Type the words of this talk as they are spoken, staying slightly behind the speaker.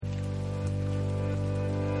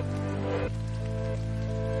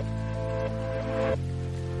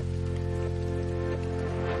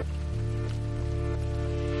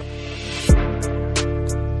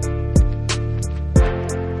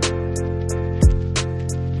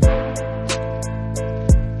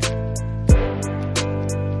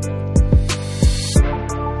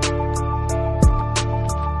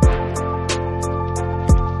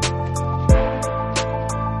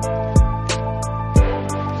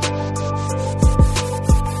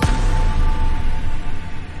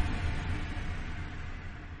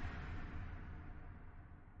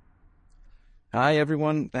Hi,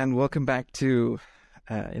 everyone, and welcome back to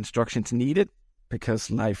Instructions Needed, because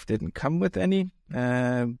life didn't come with any.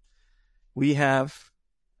 We have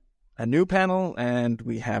a new panel, and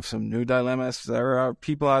we have some new dilemmas. There are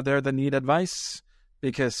people out there that need advice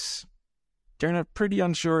because they're not pretty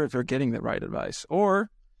unsure if they're getting the right advice, or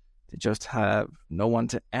they just have no one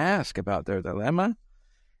to ask about their dilemma.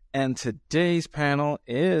 And today's panel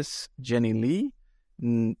is Jenny Lee,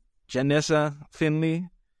 Janessa Finley,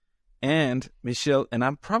 and Michelle, and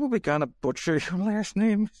I'm probably gonna butcher your last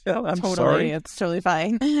name, Michelle. I'm sorry. It's totally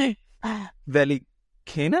fine.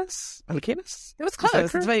 Velicanis? It was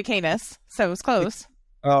close. It's Velicanis, so it was close.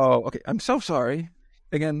 Okay. I'm so sorry.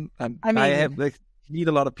 Again, I meet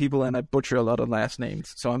a lot of people and I butcher a lot of last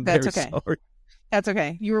names, so I'm very sorry. That's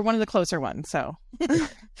okay. You were one of the closer ones, so.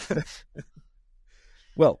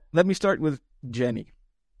 Well, let me start with Jenny.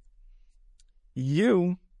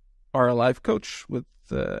 You are a life coach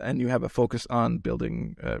and you have a focus on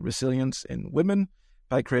building resilience in women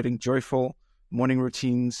by creating joyful morning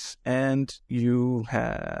routines. And you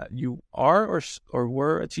are or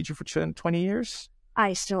were a teacher for 20 years?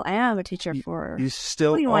 I still am a teacher for you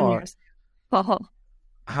still 21 are. years. Oh.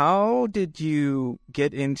 How did you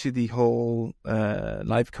get into the whole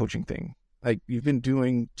life coaching thing? Like, you've been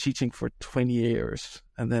doing teaching for 20 years,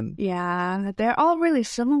 and then... Yeah, they're all really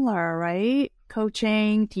similar, right?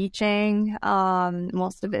 Coaching, teaching,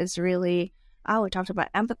 most of it is really, we talked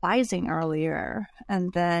about empathizing earlier,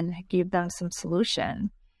 and then give them some solution.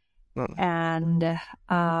 And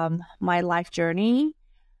my life journey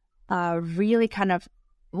really kind of,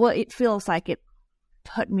 it feels like it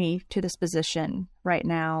put me to this position right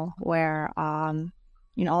now where...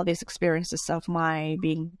 all these experiences of my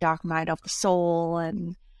being dark night of the soul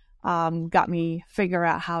and got me figure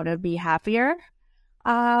out how to be happier.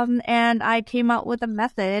 And I came up with a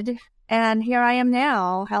method, and here I am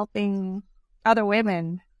now helping other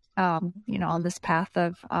women, on this path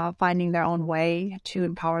of finding their own way to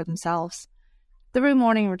empower themselves through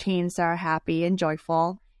morning routines that are happy and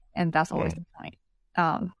joyful. And that's always the point,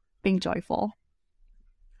 being joyful.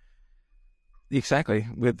 Exactly.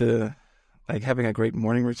 Having a great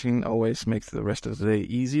morning routine always makes the rest of the day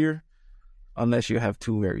easier, unless you have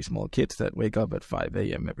two very small kids that wake up at 5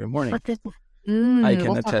 a.m. every morning. I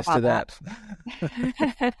can attest to that.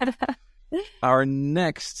 Our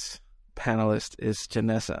next panelist is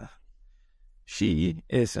Janessa. She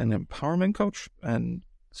is an empowerment coach and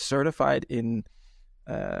certified in,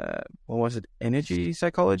 energy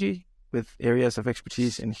psychology, with areas of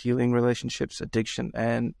expertise in healing relationships, addiction,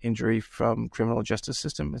 and injury from criminal justice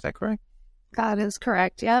system. Is that correct? That is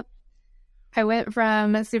correct. Yep. I went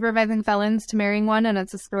from supervising felons to marrying one, and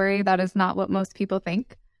it's a story that is not what most people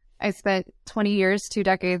think. I spent 20 years, 2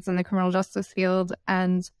 decades in the criminal justice field,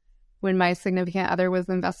 and when my significant other was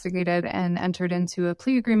investigated and entered into a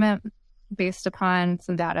plea agreement based upon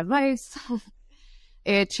some bad advice,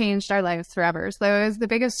 it changed our lives forever. So it was the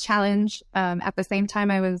biggest challenge. At the same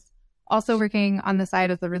time, I was also working on the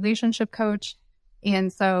side as a relationship coach.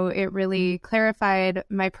 And so it really clarified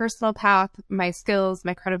my personal path, my skills,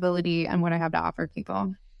 my credibility, and what I have to offer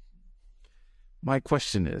people. My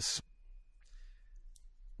question is,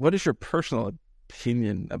 what is your personal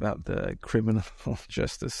opinion about the criminal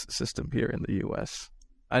justice system here in the U.S.?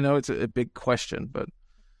 I know it's a big question, but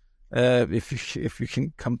if you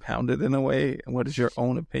can compound it in a way, what is your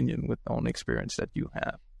own opinion with the own experience that you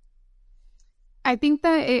have? I think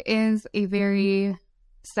that it is a very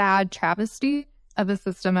sad travesty of the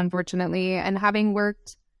system, unfortunately, and having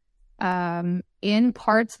worked in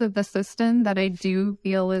parts of the system that I do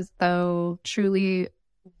feel as though truly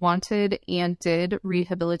wanted and did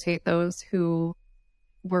rehabilitate those who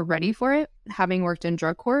were ready for it. Having worked in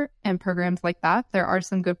drug court and programs like that, there are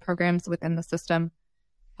some good programs within the system.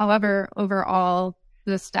 However, overall,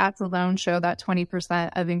 the stats alone show that 20%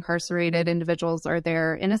 of incarcerated individuals are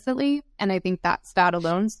there innocently, and I think that stat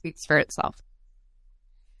alone speaks for itself.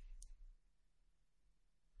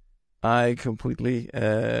 I completely,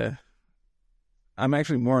 I'm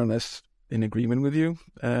actually more or less in agreement with you.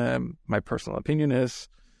 My personal opinion is,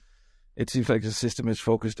 it seems like the system is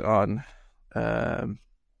focused on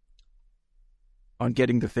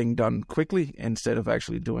getting the thing done quickly instead of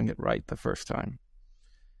actually doing it right the first time.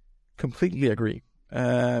 Completely agree.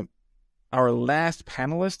 Our last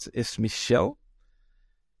panelist is Michelle.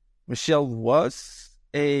 Michelle was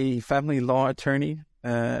a family law attorney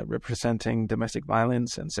representing domestic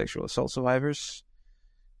violence and sexual assault survivors.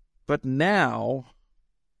 But now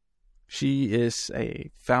she is a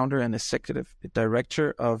founder and executive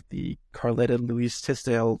director of the Carletta Louise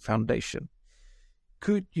Tisdale Foundation.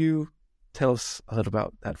 Could you tell us a little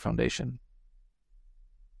about that foundation?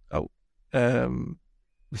 Oh,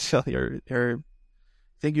 Michelle, I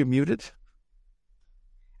think you're muted.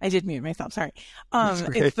 I did mute myself. Sorry.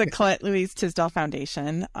 Okay. It's the Colette Louise Tisdall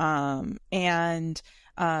Foundation.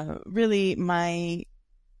 Really my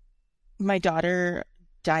daughter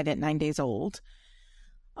died at 9 days old.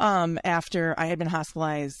 After I had been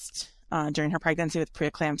hospitalized, during her pregnancy with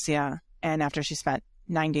preeclampsia, and after she spent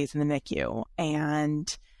 9 days in the NICU. And,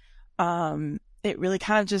 it really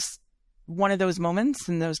kind of just one of those moments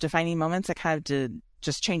and those defining moments that kind of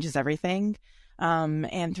just changes everything.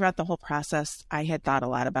 And throughout the whole process, I had thought a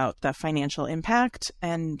lot about the financial impact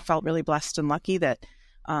and felt really blessed and lucky that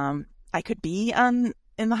I could be in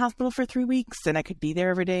the hospital for 3 weeks and I could be there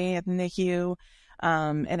every day at the NICU.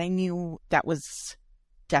 And I knew that was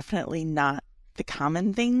definitely not the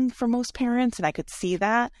common thing for most parents, and I could see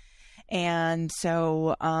that. And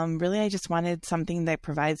so really, I just wanted something that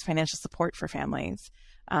provides financial support for families.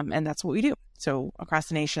 And that's what we do. So across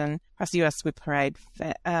the nation, across the U.S., we provide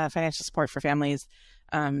financial support for families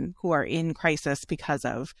who are in crisis because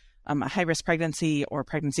of a high-risk pregnancy or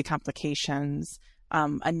pregnancy complications, a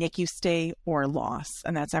NICU stay, or loss.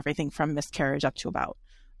 And that's everything from miscarriage up to about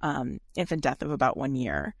infant death of about 1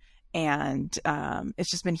 year. And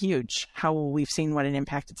it's just been huge how we've seen what an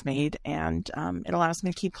impact it's made. And it allows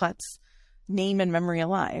me to keep Colette's name and memory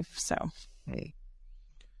alive. So, hey.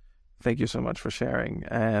 Thank you so much for sharing,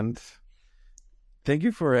 and thank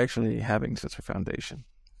you for actually having such a foundation.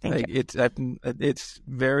 Thank you. It's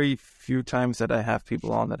very few times that I have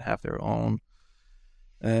people on that have their own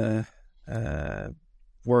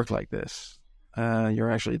work like this. You're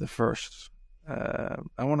actually the first.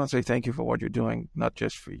 I want to say thank you for what you're doing, not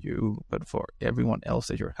just for you, but for everyone else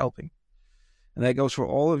that you're helping. And that goes for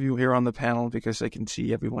all of you here on the panel, because I can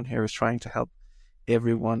see everyone here is trying to help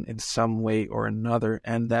everyone in some way or another.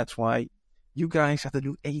 And that's why you guys have the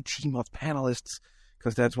new A team of panelists,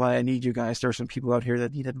 because that's why I need you guys. There are some people out here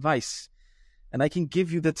that need advice. And I can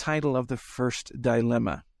give you the title of the first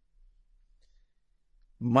dilemma.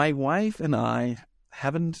 My wife and I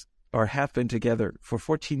have been together for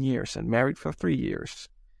 14 years and married for 3 years.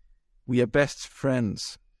 We are best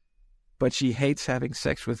friends, but she hates having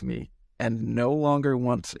sex with me and no longer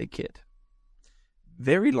wants a kid.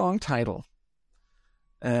 Very long title,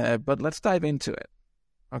 but let's dive into it,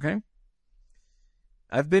 okay?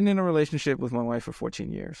 I've been in a relationship with my wife for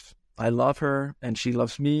 14 years. I love her and she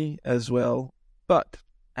loves me as well, but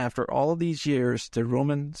after all of these years, the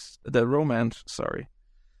romance,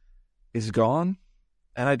 is gone.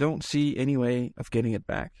 And I don't see any way of getting it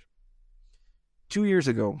back. 2 years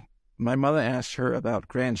ago, my mother asked her about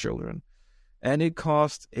grandchildren, and it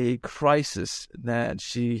caused a crisis that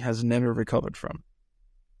she has never recovered from.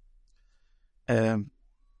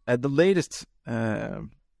 At the latest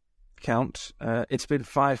count, it's been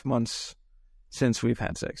 5 months since we've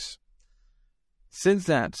had sex. Since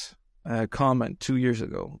that comment 2 years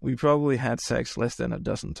ago, we probably had sex less than a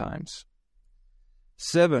dozen times.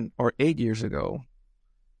 7 or 8 years ago,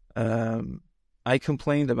 I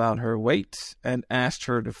complained about her weight and asked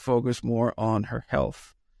her to focus more on her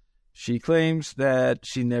health. She claims that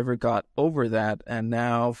she never got over that and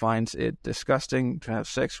now finds it disgusting to have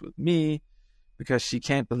sex with me because she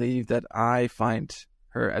can't believe that I find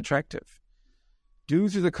her attractive. Due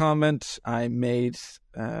to the comment I made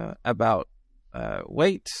about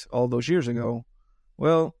weight all those years ago,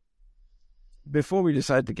 well, before we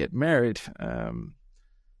decided to get married,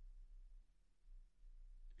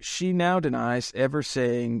 she now denies ever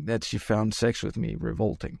saying that she found sex with me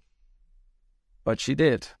revolting. But she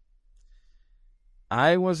did.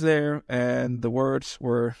 I was there and the words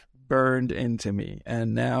were burned into me,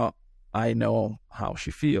 and now I know how she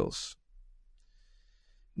feels.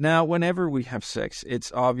 Now, whenever we have sex,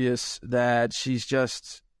 it's obvious that she's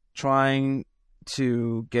just trying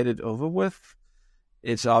to get it over with.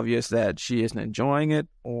 It's obvious that she isn't enjoying it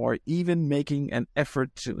or even making an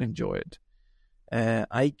effort to enjoy it.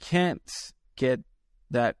 I can't get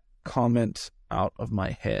that comment out of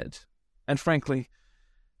my head. And frankly,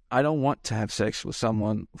 I don't want to have sex with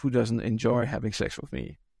someone who doesn't enjoy having sex with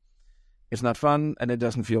me. It's not fun and it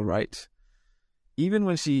doesn't feel right. Even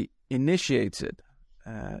when she initiates it,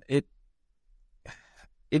 it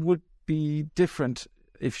would be different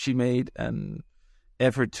if she made an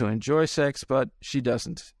effort to enjoy sex, but she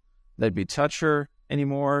doesn't let me touch her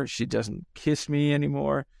anymore. She doesn't kiss me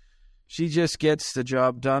anymore. She just gets the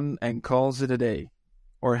job done and calls it a day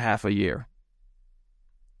or half a year.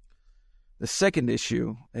 The second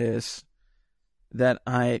issue is that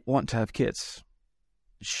I want to have kids.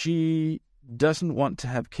 She doesn't want to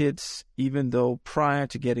have kids, even though prior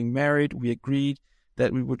to getting married, we agreed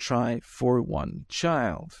that we would try for one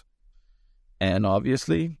child. And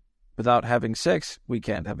obviously, without having sex, we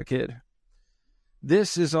can't have a kid.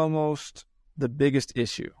 This is almost the biggest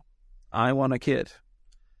issue. I want a kid.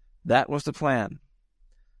 That was the plan.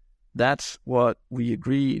 That's what we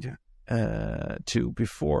agreed to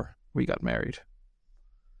before we got married.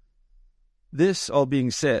 This all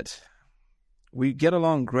being said, we get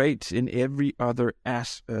along great in every other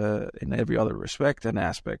respect and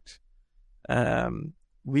aspect.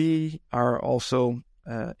 We are also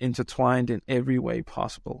intertwined in every way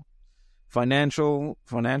possible, financial,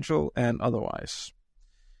 and otherwise.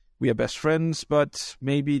 We are best friends, but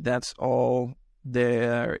maybe that's all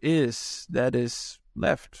there is that is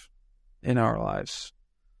left in our lives.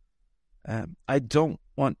 I don't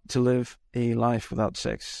want to live a life without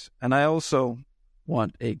sex, and I also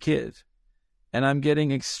want a kid, and I'm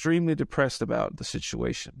getting extremely depressed about the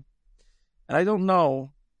situation. And I don't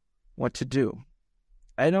know what to do.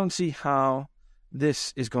 I don't see how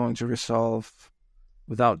this is going to resolve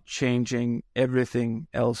without changing everything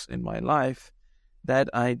else in my life that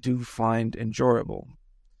I do find enjoyable.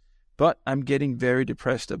 But I'm getting very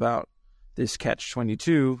depressed about this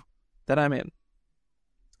catch-22 that I'm in.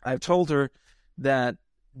 I've told her that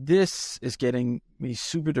this is getting me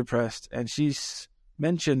super depressed, and she's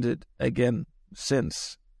mentioned it again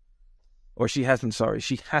since. Or she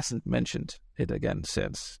hasn't mentioned it again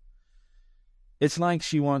since. It's like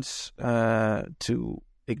she wants to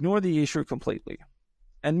ignore the issue completely.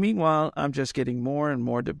 And meanwhile, I'm just getting more and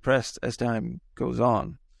more depressed as time goes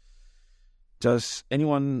on. Does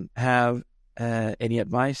anyone have any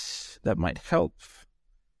advice that might help?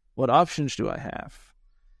 What options do I have?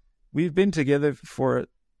 We've been together for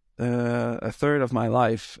a third of my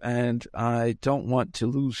life, and I don't want to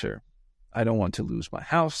lose her. I don't want to lose my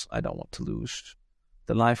house. I don't want to lose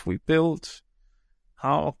the life we built.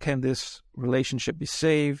 How can this relationship be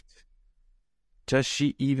saved? Does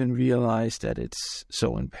she even realize that it's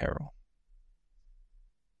so in peril?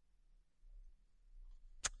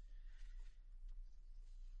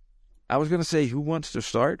 I was going to say, who wants to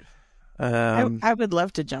start? I would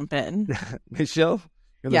love to jump in. Michelle,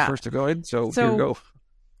 you're the first to go in, so here you go.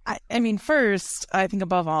 I mean, first, I think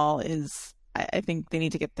above all is, I think they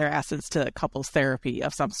need to get their asses to couples therapy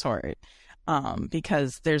of some sort,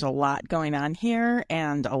 because there's a lot going on here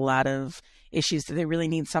and a lot of issues that they really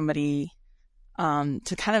need somebody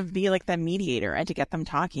to kind of be like that mediator and to get them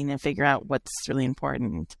talking and figure out what's really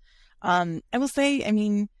important. I will say, I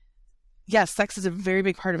mean, yes, sex is a very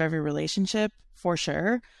big part of every relationship for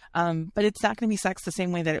sure. But it's not going to be sex the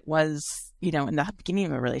same way that it was, in the beginning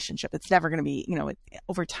of a relationship. It's never going to be,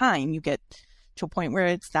 over time you get to a point where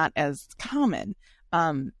it's not as common.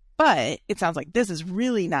 But it sounds like this is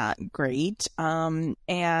really not great. And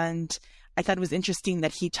I thought it was interesting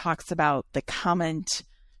that he talks about the comment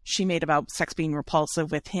she made about sex being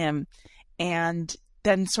repulsive with him, and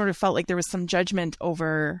then sort of felt like there was some judgment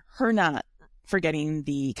over her not forgetting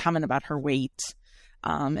the comment about her weight.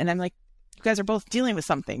 And I'm like, you guys are both dealing with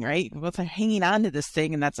something, right? You both are hanging on to this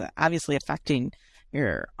thing, and that's obviously affecting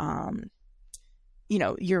your,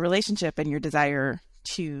 your relationship and your desire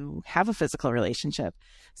to have a physical relationship.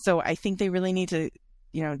 So I think they really need to,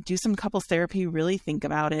 do some couples therapy, really think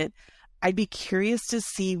about it. I'd be curious to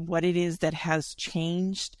see what it is that has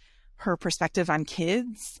changed her perspective on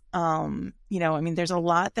kids. There's a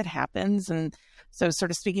lot that happens. And so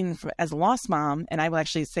sort of speaking as a lost mom, and I will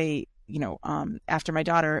actually say, after my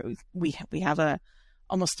daughter, we have a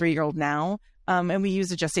almost 3-year-old now. And we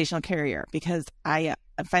use a gestational carrier because I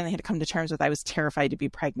finally had to come to terms with, I was terrified to be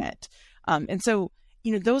pregnant. And so,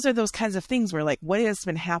 those are those kinds of things where, like, what has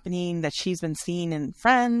been happening that she's been seeing in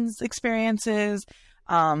friends' experiences?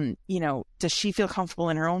 Does she feel comfortable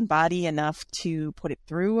in her own body enough to put it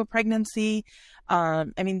through a pregnancy?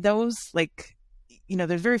 Those, like,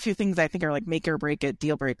 there's very few things I think are like make or break it,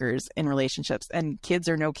 deal breakers in relationships, and kids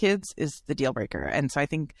or no kids is the deal breaker. And so I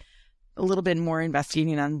think a little bit more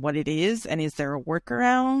investigating on what it is, and is there a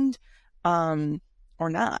workaround, or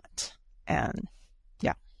not? And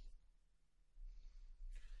yeah.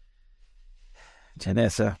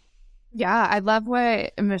 Janessa. Yeah, I love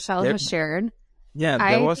what Michelle has shared. Yeah,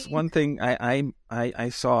 there was one thing I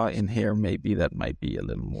saw in here, maybe that might be a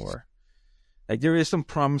little more. Like, there is some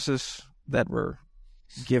promises that were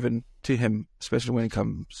given to him, especially when it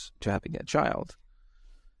comes to having a child.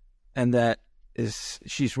 And that is,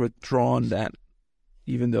 she's withdrawn that,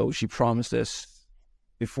 even though she promised this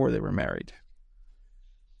before they were married.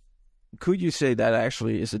 Could you say that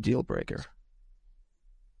actually is a deal breaker?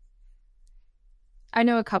 I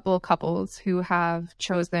know a couple of couples who have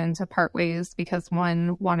chosen to part ways because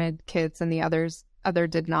one wanted kids and the other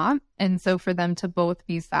did not. And so for them to both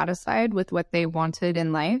be satisfied with what they wanted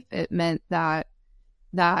in life, it meant that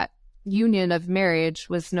union of marriage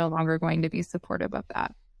was no longer going to be supportive of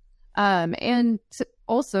that. And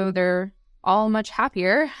also, they're all much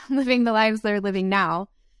happier living the lives they're living now.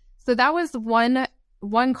 So that was one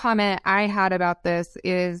comment I had about this,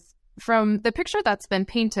 is from the picture that's been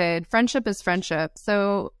painted, friendship is friendship.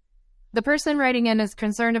 So the person writing in is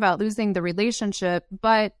concerned about losing the relationship,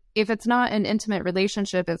 but if it's not an intimate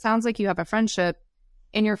relationship, it sounds like you have a friendship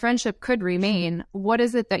and your friendship could remain. What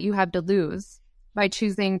is it that you have to lose by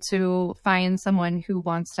choosing to find someone who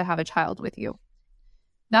wants to have a child with you?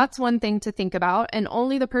 That's one thing to think about. And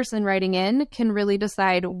only the person writing in can really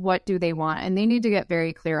decide what do they want. And they need to get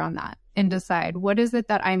very clear on that and decide, what is it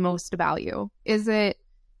that I most value? Is it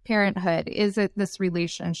parenthood? Is it this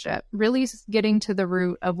relationship? Really getting to the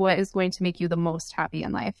root of what is going to make you the most happy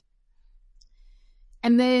in life.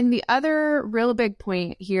 And then the other real big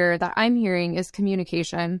point here that I'm hearing is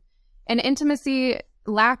communication. And intimacy,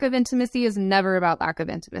 lack of intimacy is never about lack of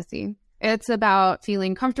intimacy. It's about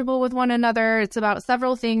feeling comfortable with one another. It's about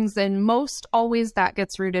several things. And most always that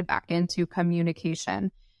gets rooted back into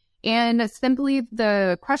communication. And simply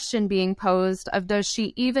the question being posed of, does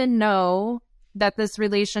she even know that this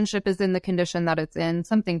relationship is in the condition that it's in,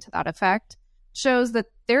 something to that effect, shows that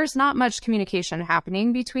there's not much communication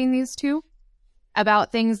happening between these two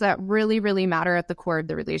about things that really, really matter at the core of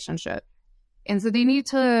the relationship. And so they need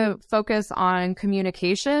to focus on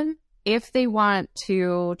communication if they want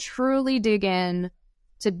to truly dig in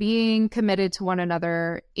to being committed to one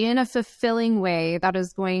another in a fulfilling way that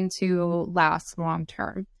is going to last long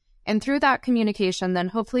term. And through that communication, then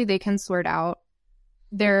hopefully they can sort out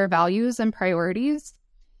their values and priorities.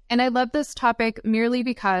 And I love this topic merely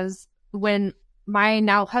because when my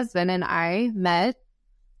now husband and I met,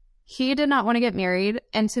 he did not want to get married.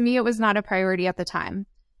 And to me, it was not a priority at the time.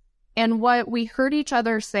 And what we heard each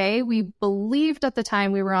other say, we believed at the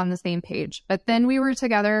time we were on the same page. But then we were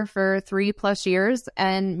together for 3+ years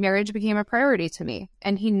and marriage became a priority to me.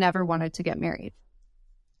 And he never wanted to get married.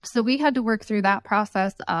 So we had to work through that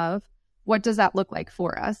process of, what does that look like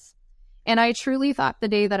for us? And I truly thought the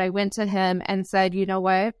day that I went to him and said, you know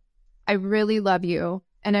what, I really love you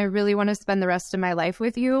and I really want to spend the rest of my life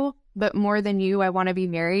with you. But more than you, I want to be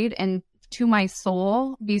married and to my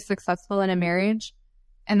soul be successful in a marriage.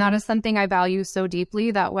 And that is something I value so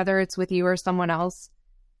deeply that whether it's with you or someone else,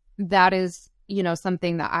 that is,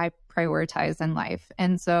 something that I prioritize in life.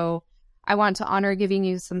 And so I want to honor giving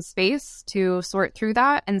you some space to sort through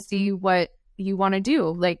that and see what you want to do.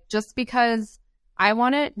 Like, just because I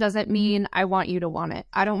want it doesn't mean I want you to want it.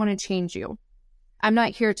 I don't want to change you. I'm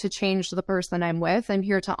not here to change the person I'm with. I'm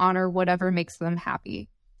here to honor whatever makes them happy.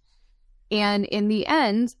 And in the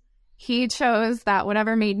end, he chose that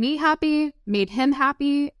whatever made me happy, made him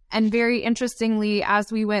happy. And very interestingly,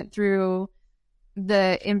 as we went through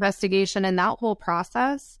the investigation and that whole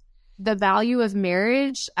process, the value of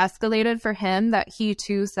marriage escalated for him, that he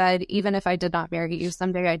too said, even if I did not marry you,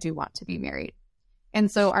 someday I do want to be married. And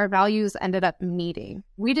so our values ended up meeting.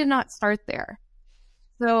 We did not start there.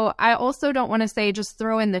 So I also don't want to say just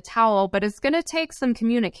throw in the towel, but it's going to take some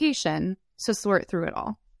communication to sort through it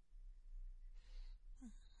all.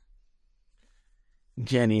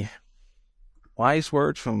 Jenny, wise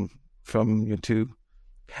words from your two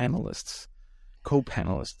panelists,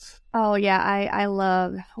 co-panelists. Oh, yeah, I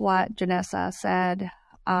love what Janessa said.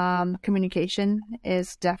 Communication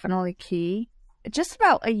is definitely key. Just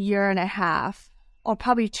about 1.5 years, or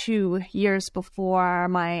probably 2 years before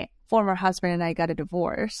my former husband and I got a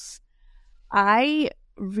divorce, I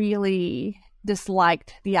really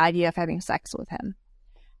disliked the idea of having sex with him.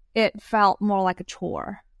 It felt more like a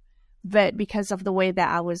chore. But because of the way that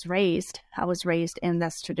I was raised in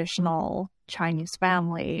this traditional Chinese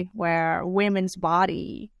family where women's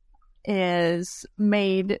body is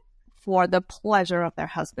made for the pleasure of their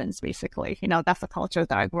husbands, basically. That's the culture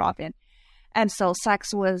that I grew up in. And so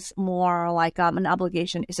sex was more like an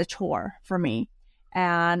obligation. It's a chore for me.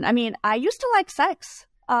 And I mean, I used to like sex.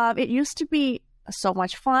 It used to be so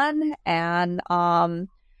much fun. And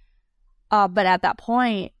but at that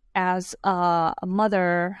point, as a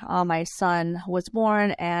mother, my son was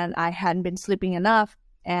born and I hadn't been sleeping enough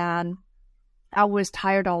and I was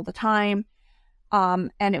tired all the time.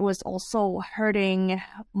 And it was also hurting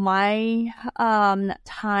my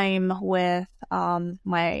time with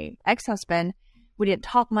my ex-husband. We didn't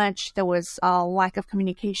talk much. There was a lack of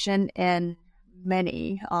communication in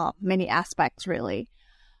many aspects, really.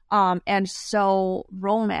 And so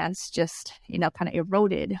romance just, kind of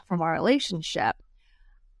eroded from our relationship.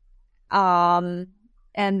 And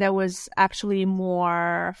there was actually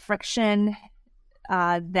more friction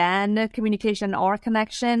than communication or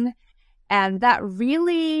connection. And that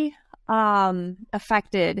really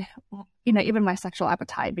affected, even my sexual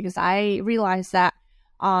appetite, because I realized that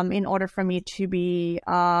in order for me to be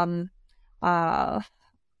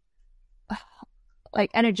like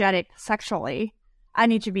energetic sexually, I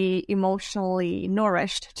need to be emotionally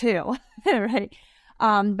nourished too, right?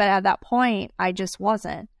 But at that point, I just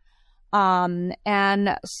wasn't.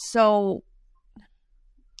 And so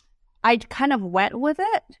I kind of went with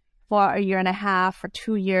it for a year and a half or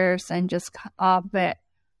 2 years, and just, but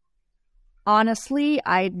honestly,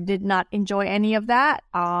 I did not enjoy any of that.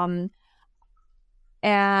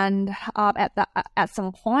 And at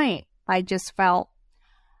some point, I just felt,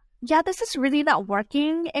 yeah, this is really not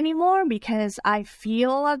working anymore, because I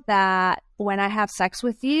feel that when I have sex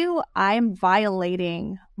with you, I'm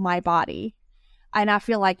violating my body. And I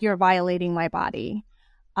feel like you're violating my body.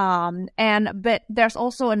 But there's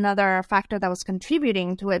also another factor that was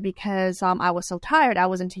contributing to it, because I was so tired. I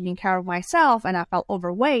wasn't taking care of myself, and I felt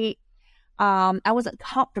overweight. I wasn't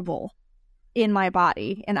comfortable in my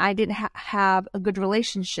body, and I didn't have a good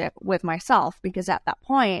relationship with myself, because at that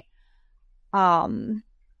point, I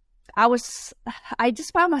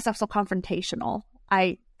just found myself so confrontational.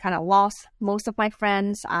 I kind of lost most of my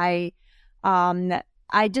friends. I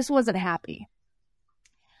just wasn't happy.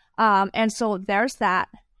 And so there's that.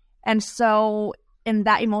 And so in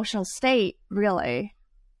that emotional state, really,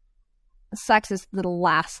 sex is the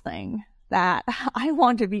last thing that I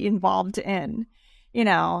want to be involved in,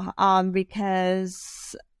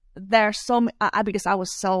 because because I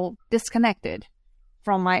was so disconnected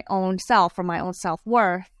from my own self, from my own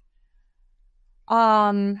self-worth.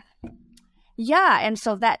 And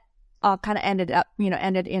so that kind of ended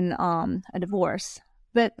in a divorce.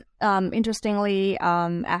 But interestingly,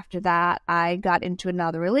 after that, I got into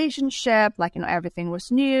another relationship. Like, everything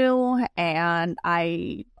was new, and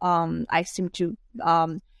I seemed to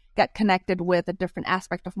get connected with a different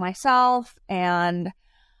aspect of myself, and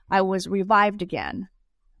I was revived again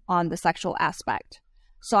on the sexual aspect.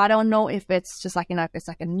 So I don't know if it's just like, if it's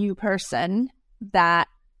like a new person that,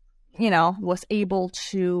 was able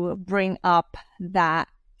to bring up that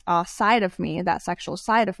side of me, that sexual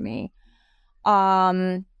side of me.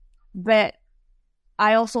 But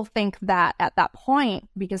I also think that at that point,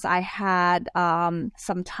 because I had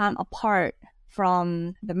some time apart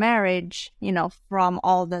from the marriage, from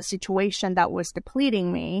all the situation that was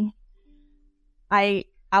depleting me, I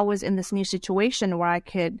was in this new situation where I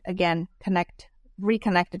could again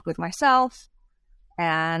reconnected with myself,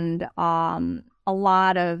 and a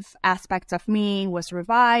lot of aspects of me was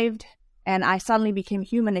revived, and I suddenly became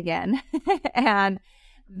human again. And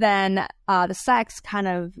then the sex kind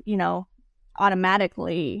of,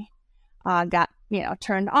 automatically got,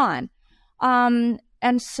 turned on. And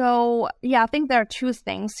so, yeah, I think there are two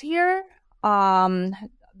things here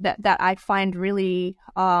that I find really,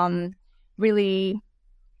 really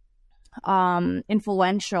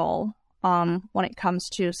influential when it comes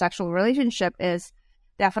to sexual relationship is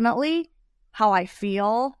definitely how I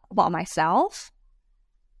feel about myself.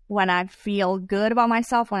 When I feel good about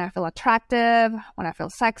myself, when I feel attractive, when I feel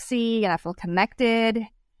sexy, and I feel connected,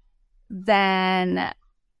 then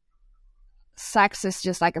sex is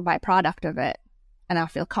just like a byproduct of it, and I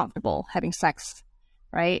feel comfortable having sex,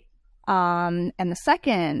 right? And the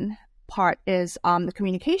second part is the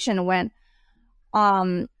communication. When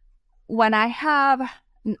I have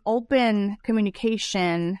an open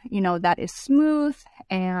communication, that is smooth,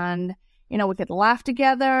 and we could laugh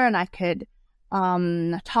together, and I could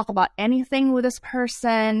talk about anything with this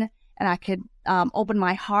person, and I could open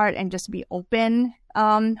my heart and just be open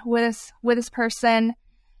with this person.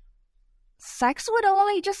 Sex would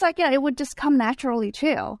only just it would just come naturally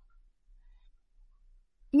too.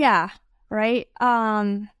 Yeah, right.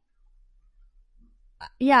 Yeah,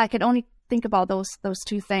 I could only think about those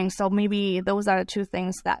two things. So maybe those are the two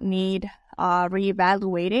things that need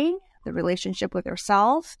reevaluating: the relationship with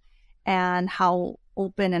yourself and how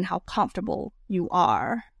open and how comfortable you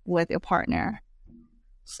are with your partner.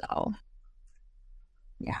 So,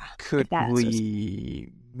 yeah. Could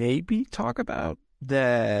we maybe talk about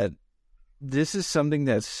that? This is something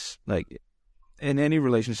that's like in any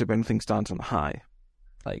relationship, anything starts on high.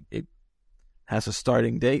 Like, it has a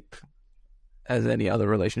starting date. As any other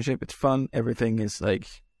relationship, it's fun. Everything is like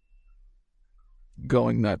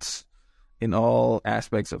going nuts in all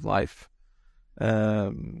aspects of life.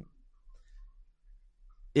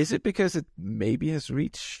 Is it because it maybe has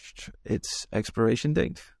reached its expiration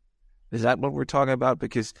date? Is that what we're talking about?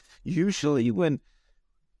 Because usually when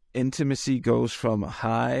intimacy goes from a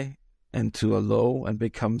high and to a low and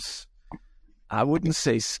becomes, I wouldn't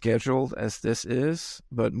say scheduled as this is,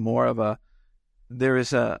 but more of there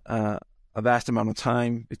is a a vast amount of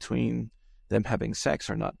time between them having sex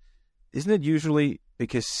or not, isn't it usually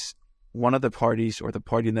because one of the parties or the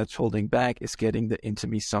party that's holding back is getting the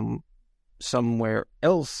intimacy somewhere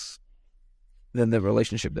else than the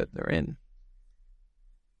relationship that they're in?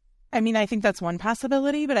 I mean, I think that's one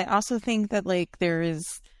possibility, but I also think that like there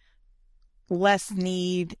is less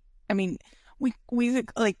need. I mean, we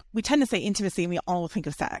tend to say intimacy and we all think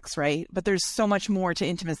of sex, right? But there's so much more to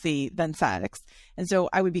intimacy than sex. And so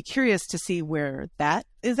I would be curious to see where that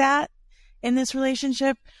is at in this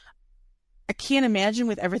relationship. I can't imagine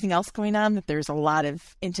with everything else going on that there's a lot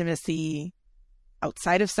of intimacy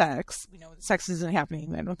outside of sex. We know that sex isn't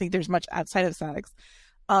happening. I don't think there's much outside of sex.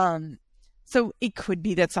 So it could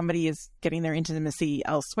be that somebody is getting their intimacy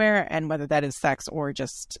elsewhere, and whether that is sex or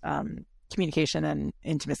just communication and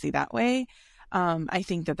intimacy that way. I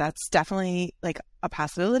think that that's definitely like a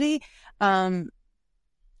possibility.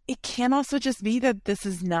 It can also just be that this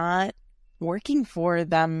is not working for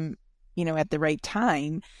them, at the right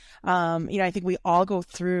time. I think we all go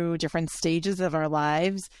through different stages of our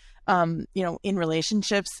lives, in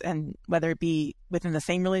relationships, and whether it be within the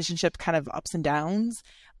same relationship, kind of ups and downs,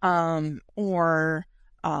 or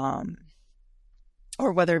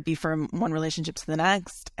whether it be from one relationship to the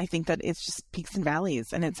next. I think that it's just peaks and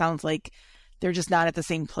valleys, and it sounds like they're just not at the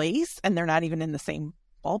same place, and they're not even in the same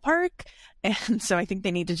ballpark. And so I think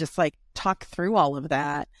they need to just like talk through all of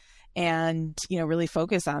that and, really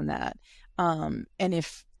focus on that. And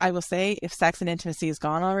if sex and intimacy is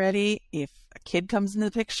gone already, if a kid comes into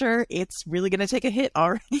the picture, it's really going to take a hit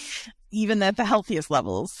already, even at the healthiest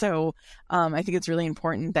levels. So I think it's really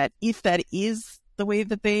important that if that is the way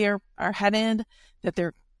that they are headed, that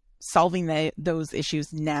they're solving those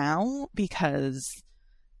issues now, because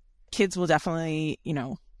kids will definitely,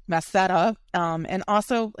 mess that up. And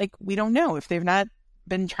also, like, we don't know if they've not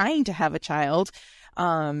been trying to have a child.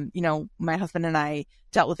 My husband and I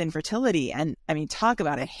dealt with infertility, and I mean, talk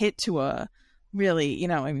about a hit to a really,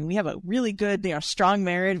 we have a really good, strong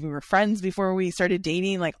marriage. We were friends before we started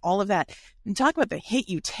dating, like all of that. And talk about the hit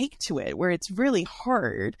you take to it, where it's really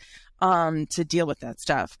hard, to deal with that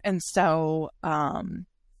stuff. And so, I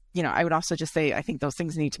would also just say, I think those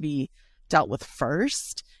things need to be dealt with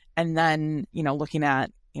first. And then, looking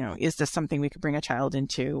at, is this something we could bring a child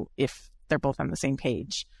into if they're both on the same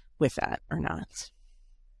page with that or not?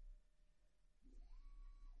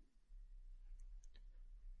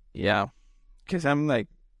 Yeah, because I'm like,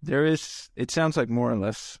 it sounds like more or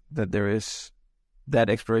less that there is, that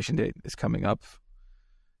expiration date is coming up.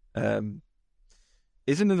 Isn't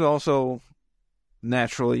it also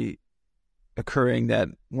naturally occurring that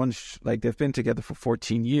once, like, they've been together for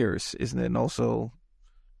 14 years, isn't it also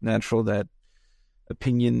natural that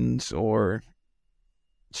opinions or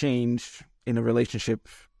change in a relationship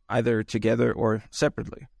either together or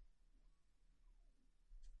separately?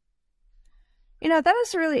 That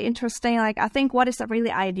is really interesting. Like, I think what is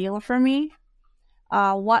really ideal for me,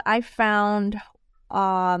 what I found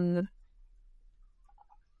got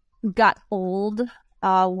old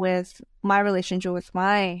with my relationship with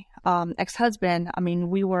my ex-husband. I mean,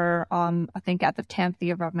 we were, I think, at the 10th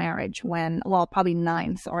year of our marriage probably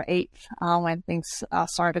 9th or 8th, when things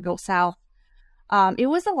started to go south. It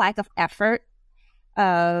was a lack of effort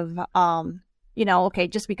of, okay,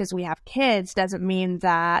 just because we have kids doesn't mean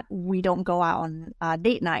that we don't go out on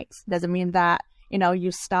date nights. Doesn't mean that,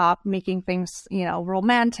 you stop making things,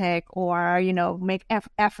 romantic or, make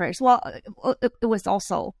efforts. Well, it was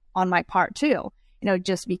also on my part too.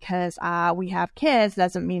 Just because we have kids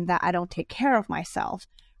doesn't mean that I don't take care of myself,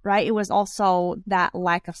 right? It was also that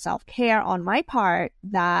lack of self-care on my part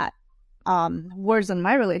that worsened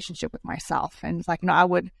my relationship with myself. And it's like, I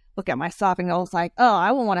would look at myself and I was like, oh,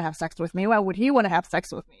 I won't want to have sex with me. Why would he want to have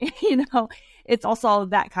sex with me? It's also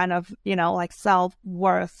that kind of, like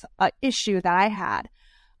self-worth issue that I had.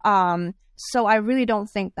 So I really don't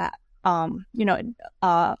think that,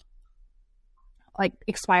 like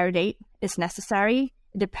expire date is necessary.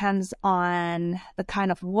 It depends on the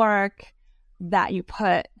kind of work that you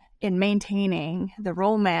put in maintaining the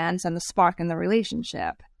romance and the spark in the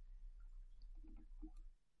relationship.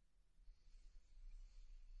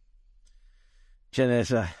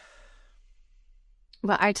 Janessa.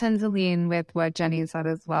 Well, I tend to lean with what Jenny said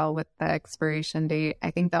as well with the expiration date.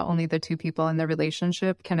 I think that only the two people in the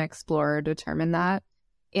relationship can explore or determine that.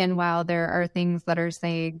 And while there are things that are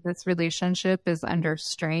saying this relationship is under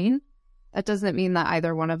strain, that doesn't mean that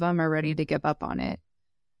either one of them are ready to give up on it.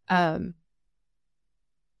 So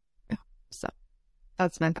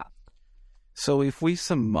that's my thought. So if we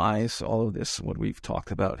surmise all of this, what we've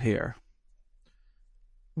talked about here,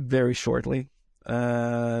 very shortly,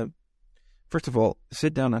 first of all,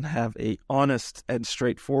 sit down and have a honest and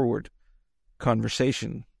straightforward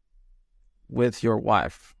conversation with your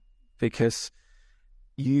wife, because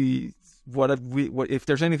if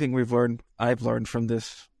there's anything I've learned from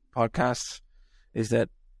this podcast, is that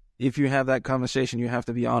if you have that conversation, you have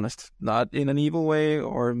to be honest, not in an evil way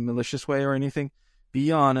or malicious way or anything.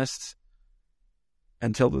 Be honest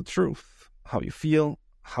and tell the truth, how you feel,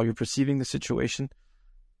 how you're perceiving the situation,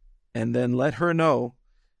 and then let her know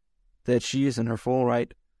that she is in her full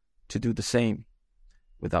right to do the same,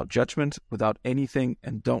 without judgment, without anything,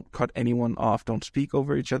 and don't cut anyone off. Don't speak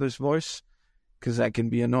over each other's voice, because that can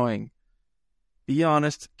be annoying. Be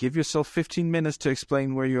honest. Give yourself 15 minutes to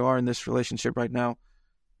explain where you are in this relationship right now,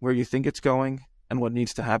 where you think it's going, and what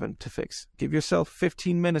needs to happen to fix. Give yourself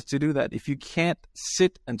 15 minutes to do that. If you can't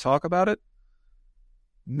sit and talk about it,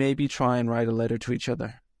 maybe try and write a letter to each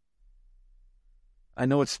other. I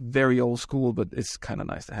know it's very old school, but it's kind of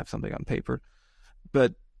nice to have something on paper.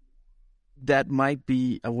 But that might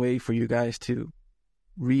be a way for you guys to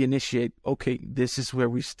reinitiate, okay, this is where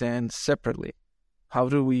we stand separately. How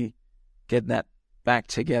do we get that back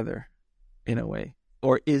together in a way?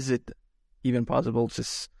 Or is it even possible to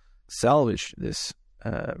salvage this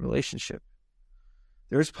relationship?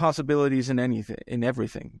 There's possibilities in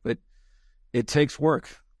everything, but it takes work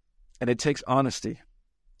and it takes honesty.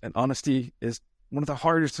 And honesty is one of the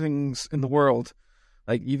hardest things in the world.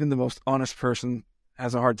 Like, even the most honest person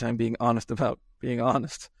has a hard time being honest about being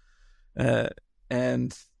honest.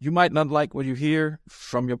 And you might not like what you hear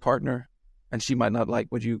from your partner, and she might not like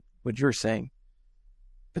what you're saying.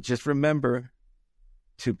 But just remember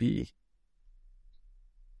to be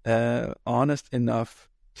honest enough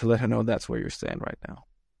to let her know that's where you stand right now.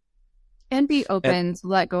 And be open to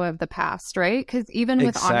let go of the past, right? Because even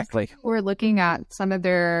with honesty, we're looking at some of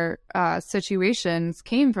their situations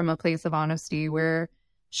came from a place of honesty, where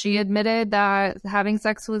she admitted that having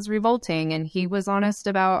sex was revolting and he was honest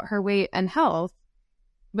about her weight and health.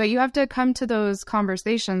 But you have to come to those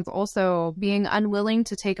conversations also being unwilling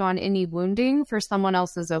to take on any wounding for someone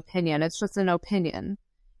else's opinion. It's just an opinion.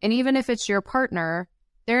 And even if it's your partner,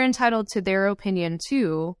 they're entitled to their opinion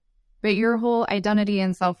too. But your whole identity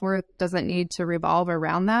and self-worth doesn't need to revolve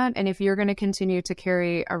around that. And if you're going to continue to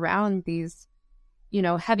carry around these,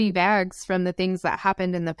 heavy bags from the things that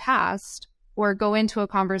happened in the past, or go into a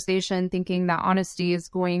conversation thinking that honesty is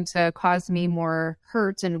going to cause me more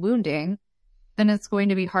hurt and wounding, then it's going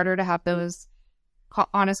to be harder to have those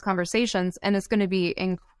honest conversations. And it's going to be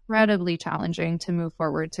incredibly challenging to move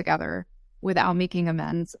forward together without making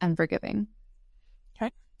amends and forgiving.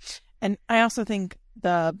 Okay. And I also think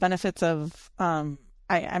the benefits of, I'm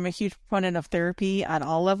a huge proponent of therapy on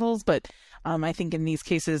all levels, but I think in these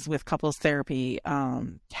cases with couples therapy,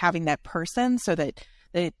 having that person so that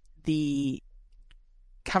the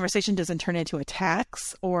conversation doesn't turn into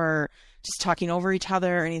attacks or just talking over each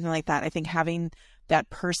other or anything like that. I think having that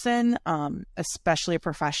person, especially a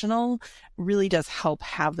professional, really does help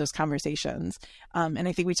have those conversations. And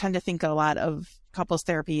I think we tend to think a lot of couples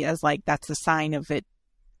therapy as like, that's a sign of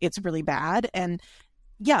it's really bad. And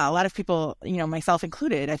yeah, a lot of people, myself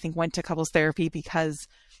included, I think went to couples therapy because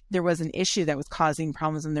there was an issue that was causing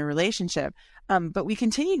problems in their relationship. But we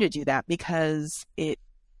continue to do that because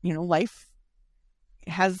life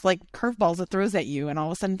has like curveballs it throws at you, and all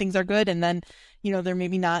of a sudden things are good. And then, they're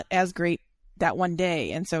maybe not as great that one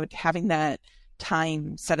day. And so having that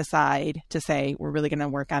time set aside to say, we're really going to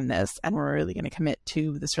work on this and we're really going to commit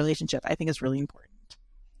to this relationship, I think is really important.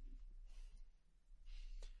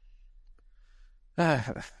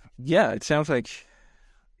 Yeah, it sounds like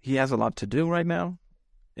he has a lot to do right now.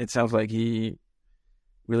 It sounds like he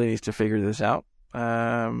really needs to figure this out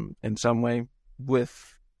in some way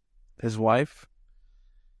with his wife.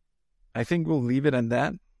 I think we'll leave it at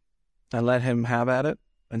that and let him have at it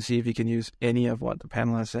and see if he can use any of what the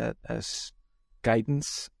panel has said as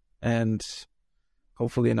guidance and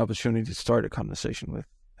hopefully an opportunity to start a conversation with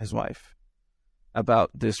his wife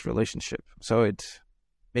about this relationship, so it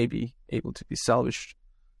may be able to be salvaged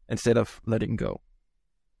instead of letting go.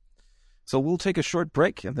 So we'll take a short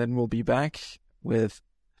break and then we'll be back with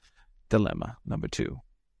dilemma number 2.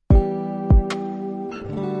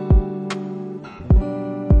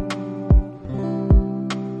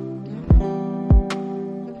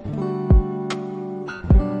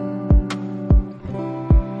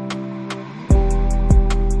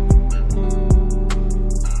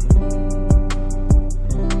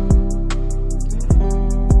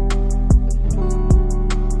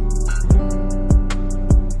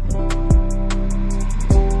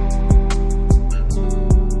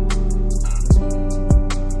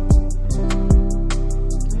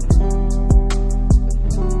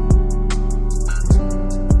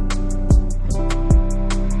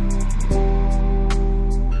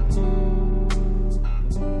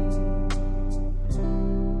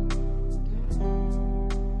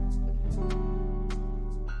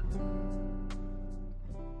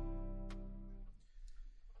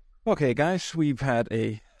 Okay, guys, we've had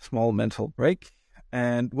a small mental break,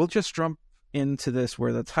 and we'll just jump into this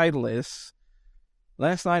where the title is.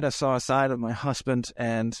 Last night I saw a side of my husband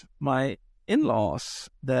and my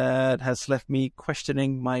in-laws that has left me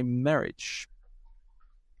questioning my marriage.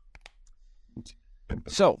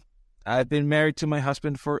 So, I've been married to my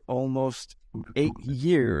husband for almost 8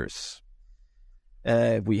 years.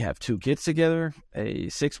 We have 2 kids together, a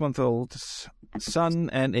 6-month-old son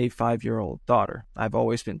and a 5-year-old daughter. I've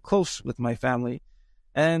always been close with my family,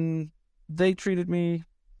 and they treated me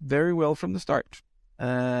very well from the start.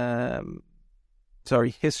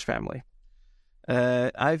 His family.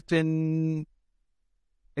 I've been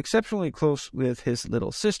exceptionally close with his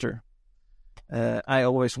little sister. I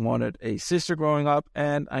always wanted a sister growing up,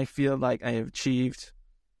 and I feel like I have achieved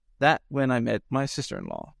that when I met my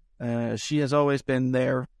sister-in-law. She has always been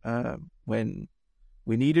there when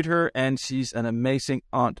we needed her, and she's an amazing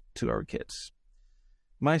aunt to our kids.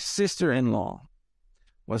 My sister-in-law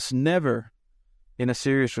was never in a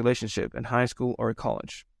serious relationship in high school or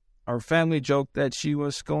college. Our family joked that she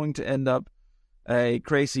was going to end up a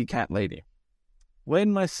crazy cat lady.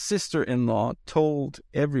 When my sister-in-law told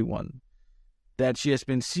everyone that she has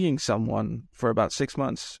been seeing someone for about 6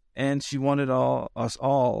 months, and she wanted us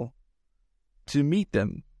all to meet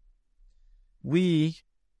them, we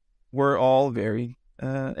were all very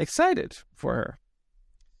excited for her.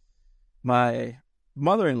 My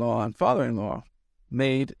mother-in-law and father-in-law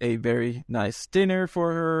made a very nice dinner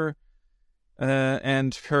for her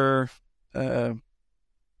and her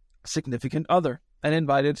significant other, and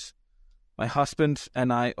invited my husband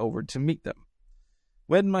and I over to meet them.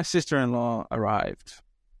 When my sister-in-law arrived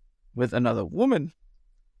with another woman,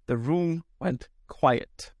 the room went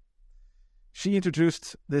quiet. She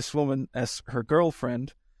introduced this woman as her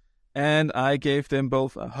girlfriend, and I gave them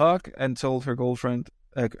both a hug and told her girlfriend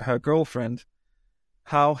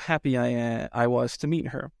how happy I was to meet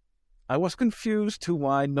her. I was confused to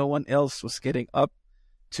why no one else was getting up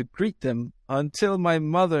to greet them until my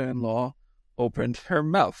mother-in-law opened her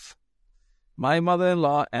mouth. My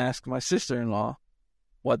mother-in-law asked my sister-in-law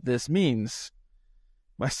what this means.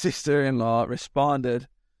 My sister-in-law responded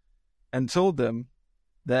and told them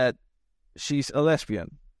that she's a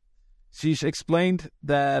lesbian. She's explained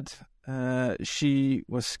that she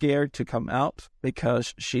was scared to come out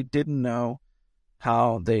because she didn't know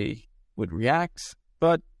how they would react,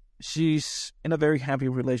 but she's in a very happy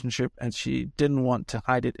relationship and she didn't want to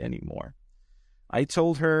hide it anymore. I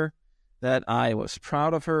told her that I was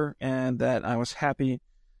proud of her and that I was happy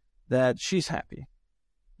that she's happy.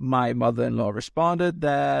 My mother-in-law responded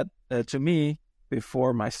that to me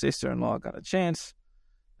before my sister-in-law got a chance.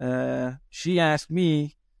 She asked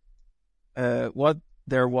me what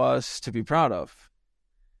there was to be proud of.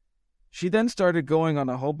 She then started going on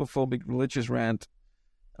a homophobic religious rant,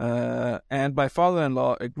 and my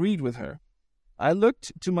father-in-law agreed with her. I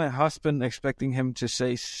looked to my husband expecting him to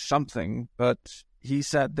say something, but he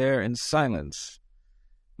sat there in silence.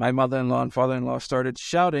 My mother-in-law and father-in-law started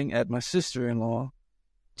shouting at my sister-in-law,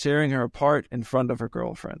 tearing her apart in front of her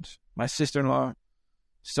girlfriend. My sister-in-law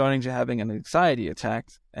starting to having an anxiety attack,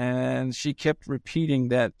 and she kept repeating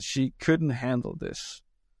that she couldn't handle this.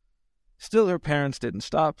 Still, her parents didn't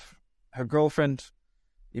stop. Her girlfriend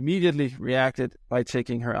immediately reacted by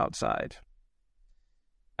taking her outside.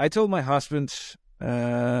 I told my husband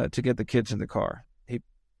to get the kids in the car.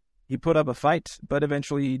 He put up a fight, but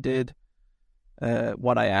eventually he did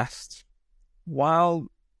what I asked. While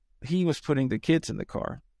he was putting the kids in the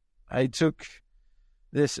car, I took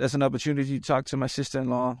this as an opportunity to talk to my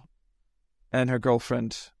sister-in-law and her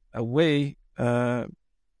girlfriend away from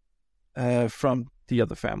the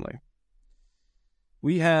other family.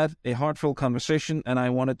 We had a heartfelt conversation, and I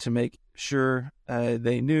wanted to make sure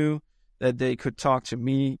they knew that they could talk to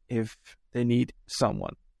me if they need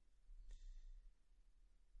someone.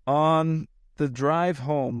 On the drive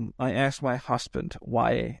home, I asked my husband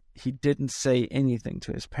why he didn't say anything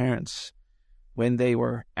to his parents when they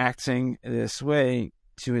were acting this way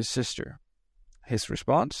to his sister. His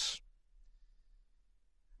response?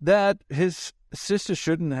 That his sister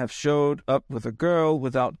shouldn't have showed up with a girl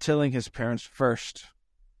without telling his parents first.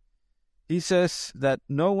 He says that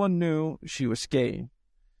no one knew she was gay,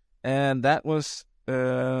 and that was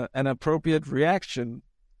an appropriate reaction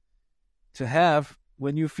to have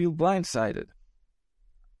when you feel blindsided.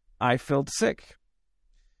 I felt sick.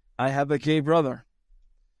 I have a gay brother.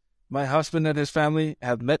 My husband and his family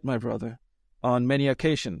have met my brother on many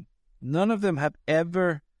occasions. None of them have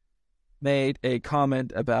ever made a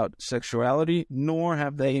comment about sexuality, nor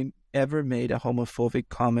have they ever made a homophobic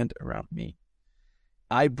comment around me.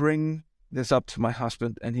 I bring this up to my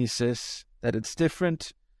husband, and he says that it's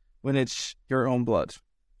different when it's your own blood.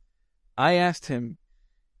 I asked him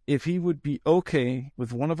if he would be okay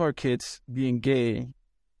with one of our kids being gay,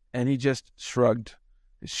 and he just shrugged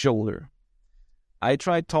his shoulder. I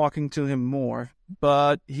tried talking to him more,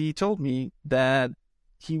 but he told me that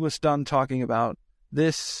he was done talking about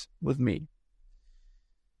this with me.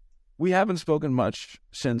 We haven't spoken much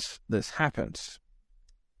since this happened.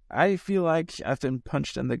 I feel like I've been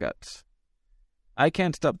punched in the gut. I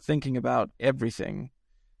can't stop thinking about everything,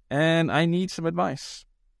 and I need some advice.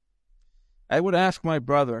 I would ask my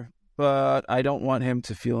brother, but I don't want him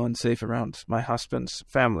to feel unsafe around my husband's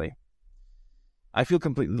family. I feel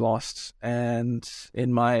completely lost, and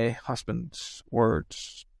in my husband's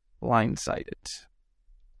words, blindsided.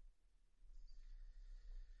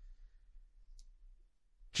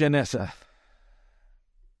 Janessa.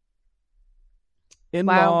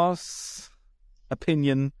 In-laws,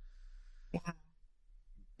 opinion. Yeah.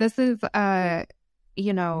 This is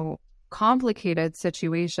complicated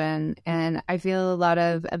situation, and I feel a lot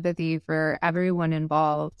of empathy for everyone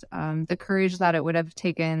involved. The courage that it would have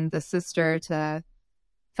taken the sister to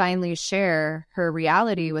finally share her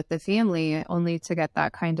reality with the family, only to get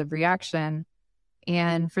that kind of reaction.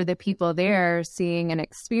 And for the people there seeing and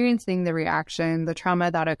experiencing the reaction, the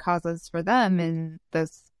trauma that it causes for them, and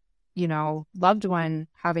this, loved one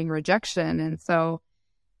having rejection. And so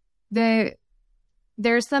there's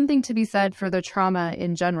something to be said for the trauma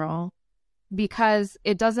in general, because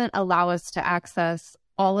it doesn't allow us to access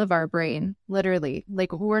all of our brain, literally.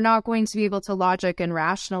 Like, we're not going to be able to logic and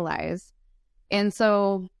rationalize. And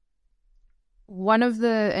so one of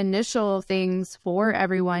the initial things for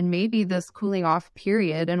everyone may be this cooling off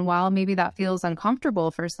period. And while maybe that feels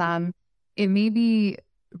uncomfortable for some, it may be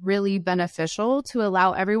really beneficial to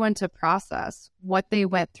allow everyone to process what they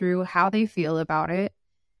went through, how they feel about it,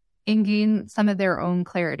 and gain some of their own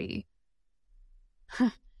clarity.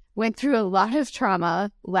 Went through a lot of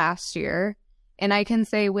trauma last year, and I can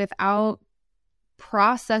say without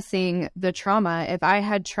processing the trauma, if I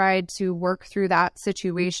had tried to work through that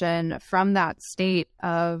situation from that state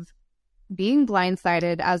of being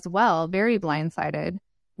blindsided as well, very blindsided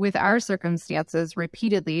with our circumstances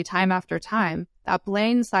repeatedly, time after time, that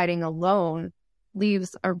blindsiding alone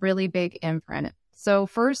leaves a really big imprint. So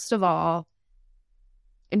first of all,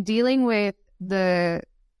 in dealing with the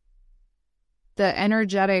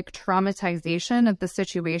energetic traumatization of the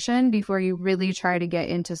situation before you really try to get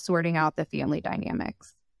into sorting out the family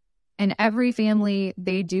dynamics. And every family,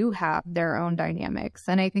 they do have their own dynamics.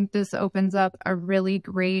 And I think this opens up a really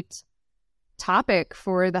great topic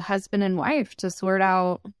for the husband and wife to sort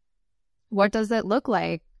out, what does it look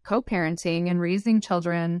like co-parenting and raising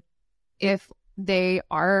children if they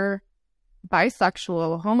are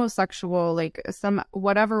bisexual, homosexual, like some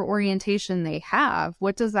whatever orientation they have,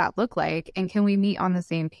 what does that look like? And can we meet on the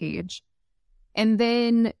same page? And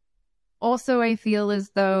then also I feel as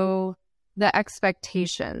though the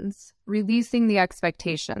expectations, releasing the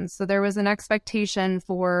expectations. So there was an expectation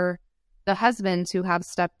for the husband to have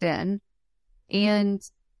stepped in. And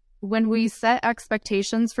when we set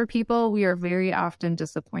expectations for people, we are very often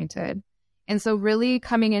disappointed. And so really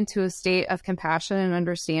coming into a state of compassion and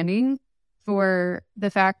understanding for the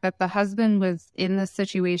fact that the husband was in this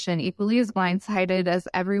situation equally as blindsided as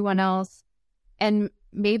everyone else. And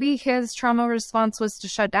maybe his trauma response was to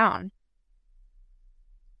shut down.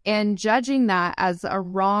 And judging that as a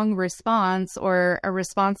wrong response or a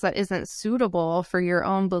response that isn't suitable for your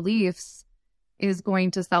own beliefs is going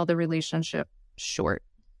to sell the relationship short.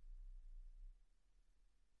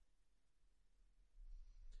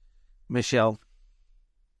 Michelle.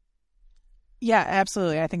 Yeah,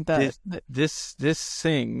 absolutely. I think that this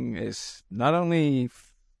thing is not only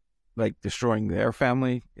like destroying their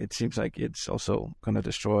family, it seems like it's also going to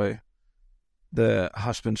destroy the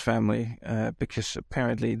husband's family, because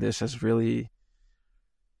apparently this has really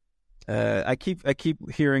I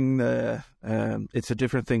keep hearing it's a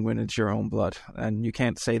different thing when it's your own blood, and you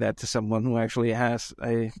can't say that to someone who actually has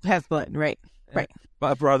blood, right?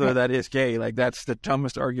 A brother that is gay. Like, that's the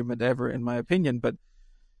dumbest argument ever, in my opinion. But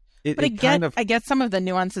I get some of the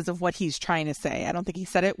nuances of what he's trying to say. I don't think he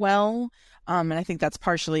said it well. And I think that's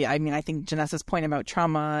partially, I think Janessa's point about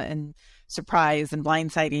trauma and surprise and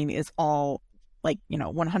blindsiding is all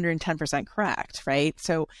 110% correct. Right.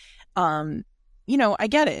 So, I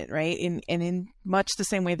get it. Right. And in much the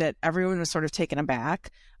same way that everyone was sort of taken aback,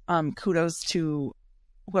 kudos to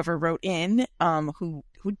whoever wrote in,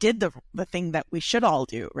 who did the thing that we should all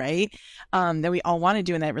do, right? That we all want to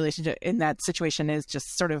do in that relationship, in that situation, is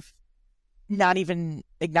just sort of not even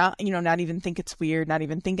think it's weird, not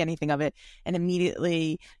even think anything of it, and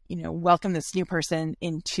immediately, welcome this new person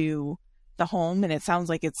into the home, and it sounds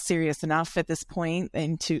like it's serious enough at this point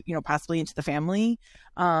into, possibly into the family.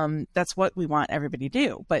 That's what we want everybody to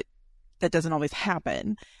do, but that doesn't always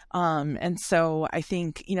happen. And so I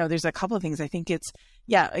think, there's a couple of things. I think it's,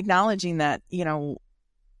 acknowledging that,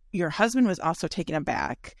 your husband was also taken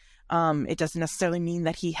aback. It doesn't necessarily mean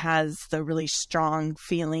that he has the really strong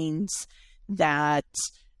feelings that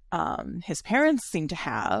his parents seem to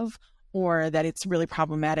have, or that it's really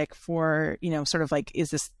problematic for, sort of like, is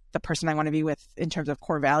this the person I want to be with in terms of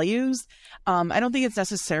core values? I don't think it's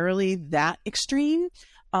necessarily that extreme.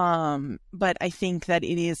 But I think that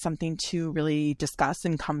it is something to really discuss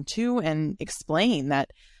and come to and explain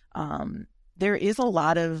that there is a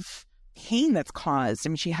lot of pain that's caused. I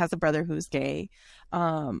mean, she has a brother who's gay.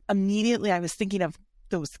 Immediately I was thinking of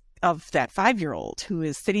that 5-year-old who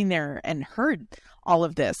is sitting there and heard all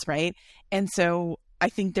of this, right? And so I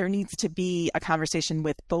think there needs to be a conversation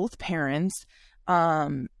with both parents,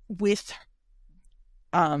 with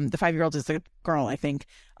the 5-year-old is a girl, I think,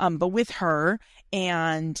 but with her,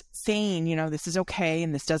 and saying, this is okay,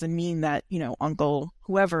 and this doesn't mean that, uncle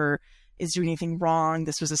whoever is doing anything wrong.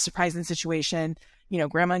 This was a surprising situation.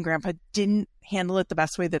 Grandma and grandpa didn't handle it the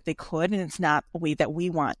best way that they could, and it's not a way that we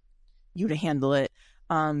want you to handle it,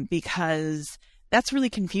 because that's really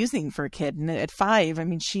confusing for a kid. And at 5, I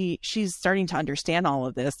mean, she's starting to understand all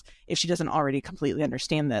of this if she doesn't already completely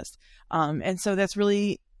understand this. And so that's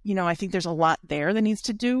really, I think there's a lot there that needs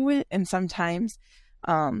to do with, and sometimes,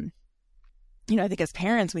 I think as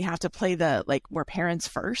parents, we have to play we're parents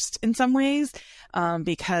first in some ways,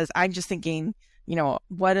 because I'm just thinking,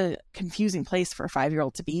 what a confusing place for a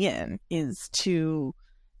 5-year-old to be in is to,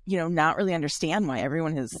 not really understand why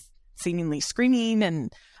everyone is seemingly screaming,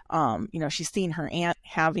 and, she's seen her aunt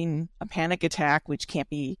having a panic attack, which can't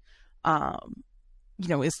be,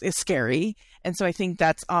 is scary. And so I think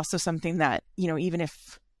that's also something that, even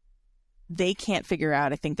if they can't figure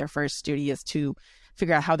out, I think their first duty is to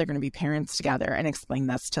figure out how they're going to be parents together and explain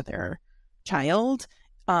this to their child.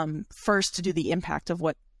 First, to do the impact of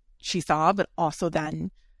what she saw, but also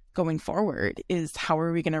then going forward is, how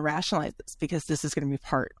are we going to rationalize this? Because this is going to be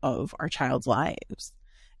part of our child's lives.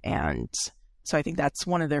 And so I think that's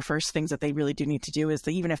one of their first things that they really do need to do, is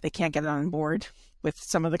that even if they can't get on board with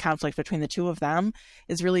some of the conflict between the two of them,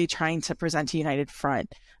 is really trying to present a united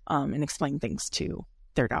front, and explain things to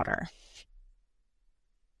their daughter.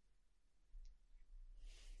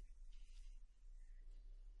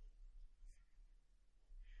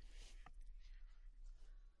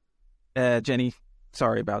 Jenny,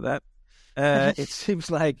 sorry about that. It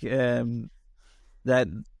seems like that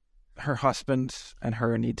her husband and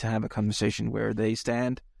her need to have a conversation where they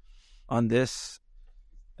stand on this,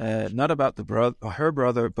 not about her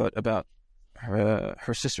brother, but about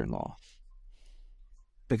her sister-in-law.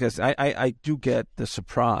 Because I do get the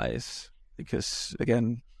surprise, because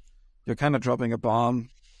again, you're kind of dropping a bomb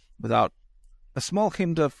without a small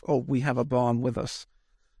hint of, oh, we have a bomb with us,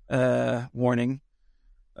 warning.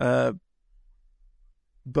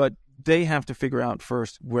 But they have to figure out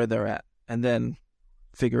first where they're at, and then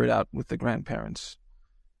figure it out with the grandparents.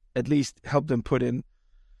 At least help them put in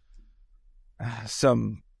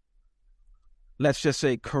some, let's just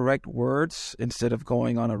say, correct words instead of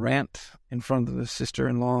going on a rant in front of the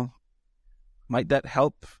sister-in-law. Might that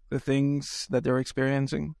help the things that they're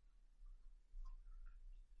experiencing?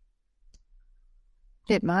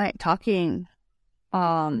 It might. Talking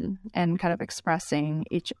and kind of expressing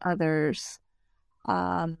each other's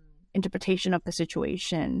interpretation of the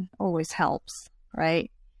situation always helps,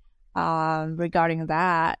 right? Regarding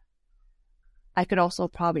that, I could also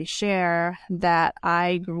probably share that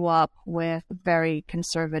I grew up with a very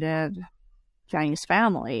conservative Chinese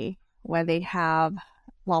family where they have,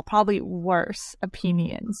 well, probably worse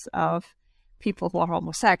opinions of people who are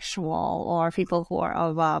homosexual or people who are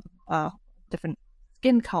of different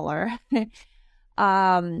skin color.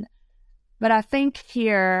 But I think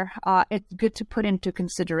here it's good to put into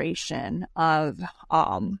consideration of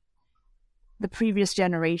the previous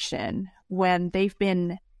generation when they've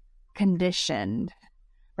been conditioned,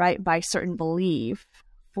 right, by certain belief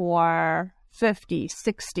for 50,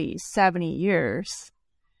 60, 70 years.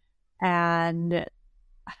 And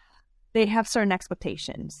they have certain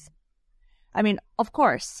expectations. I mean, of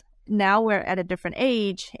course, now we're at a different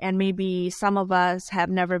age, and maybe some of us have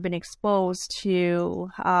never been exposed to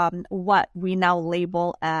what we now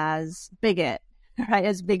label as bigot, right?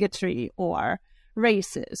 As bigotry or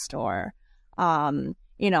racist or,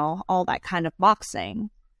 all that kind of boxing.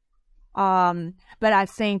 But I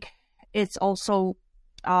think it's also,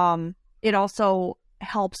 it also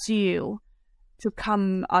helps you to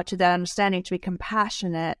come to that understanding, to be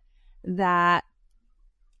compassionate that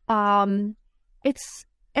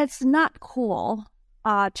it's not cool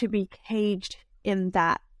to be caged in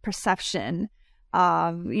that perception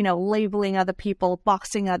of, labeling other people,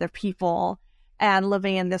 boxing other people, and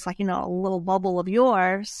living in this, little bubble of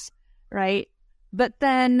yours, right? But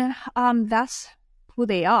then that's who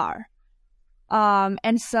they are.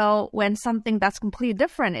 And so when something that's completely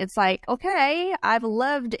different, it's like, okay, I've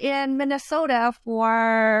lived in Minnesota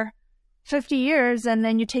for 50 years, and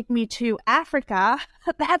then you take me to Africa,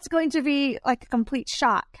 that's going to be like a complete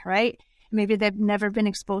shock, right? Maybe they've never been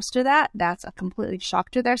exposed to that. That's a completely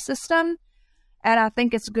shock to their system. And I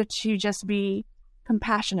think it's good to just be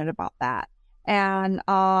compassionate about that. And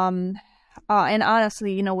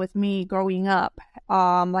honestly, with me growing up,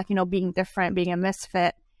 being different, being a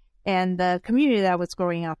misfit in the community that I was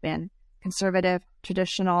growing up in, conservative,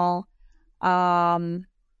 traditional, it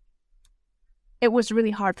was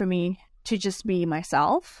really hard for me to just be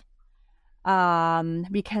myself,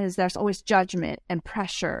 because there's always judgment and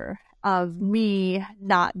pressure of me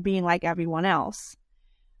not being like everyone else.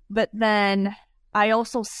 But then I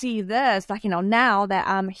also see this, now that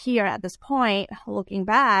I'm here at this point, looking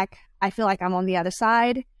back, I feel like I'm on the other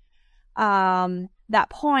side. That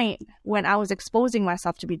point when I was exposing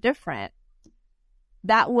myself to be different,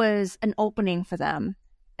 that was an opening for them,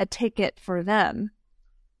 a ticket for them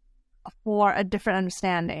for a different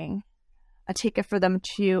understanding, a ticket for them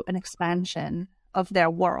to an expansion of their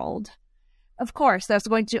world. Of course, there's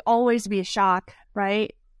going to always be a shock,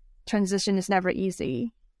 right? Transition is never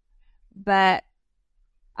easy. But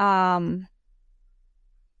for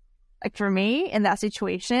me in that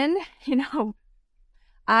situation,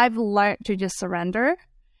 I've learned to just surrender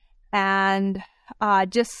and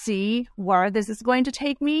just see where this is going to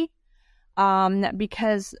take me,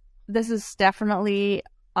 because this is definitely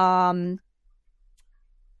an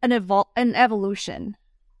evolution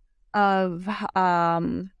of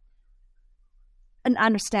an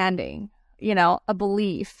understanding, a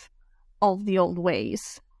belief of the old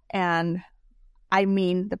ways. And I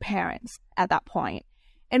mean the parents at that point,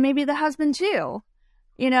 and maybe the husband too,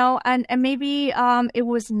 and maybe it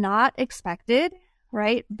was not expected,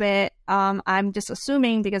 right? But I'm just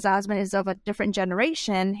assuming because the husband is of a different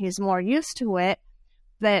generation, he's more used to it,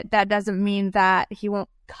 that doesn't mean that he won't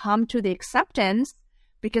come to the acceptance,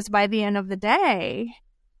 because by the end of the day,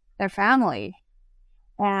 they're family.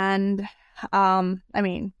 And I'm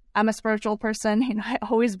a spiritual person, I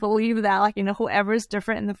always believe that, whoever's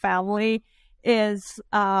different in the family is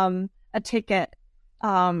a ticket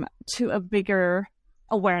to a bigger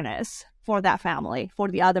awareness for that family, for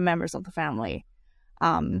the other members of the family.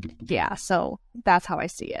 So that's how I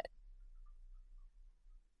see it.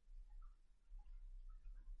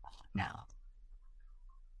 No.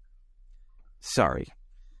 Sorry.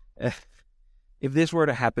 If this were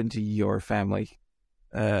to happen to your family,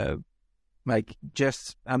 I'm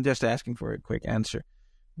just asking for a quick answer.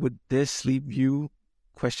 Would this leave you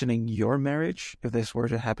questioning your marriage if this were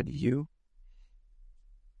to happen to you?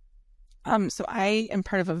 So I am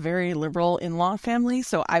part of a very liberal in-law family,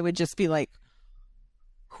 so I would just be like,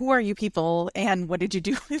 who are you people and what did you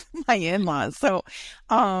do with my in-laws? So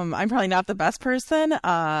I'm probably not the best person,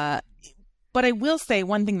 but I will say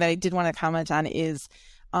one thing that I did want to comment on is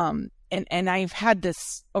and I've had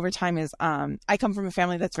this over time is I come from a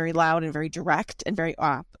family that's very loud and very direct and very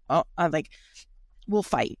we'll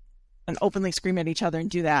fight and openly scream at each other and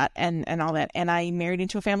do that and all that. And I married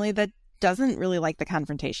into a family that doesn't really like the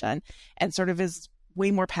confrontation and sort of is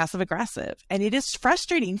way more passive aggressive. And it is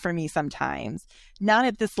frustrating for me sometimes, not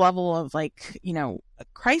at this level of a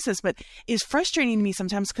crisis, but is frustrating to me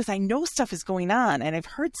sometimes because I know stuff is going on and I've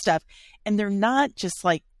heard stuff and they're not just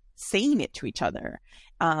saying it to each other.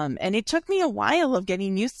 And it took me a while of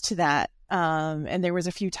getting used to that. And there was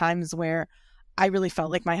a few times where I really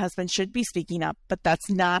felt like my husband should be speaking up, but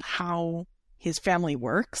that's not how his family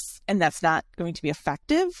works. And that's not going to be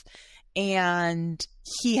effective. And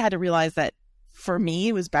he had to realize that for me,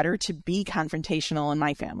 it was better to be confrontational in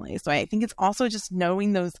my family. So I think it's also just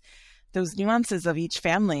knowing those nuances of each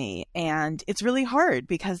family. And it's really hard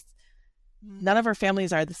because none of our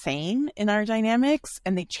families are the same in our dynamics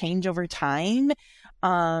and they change over time.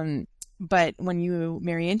 But when you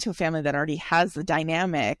marry into a family that already has the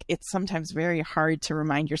dynamic, it's sometimes very hard to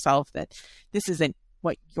remind yourself that this isn't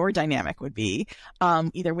what your dynamic would be,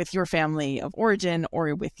 either with your family of origin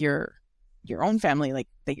or with your own family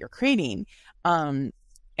that you're creating. And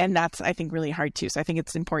that's, I think, really hard too. So I think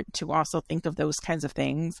it's important to also think of those kinds of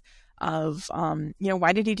things of,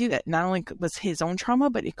 why did he do that? Not only was his own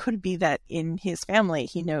trauma, but it could be that in his family,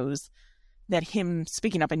 he knows that him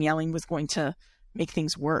speaking up and yelling was going to make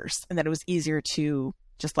things worse and that it was easier to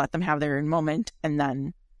just let them have their own moment and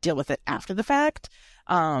then deal with it after the fact.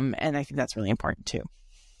 And I think that's really important too.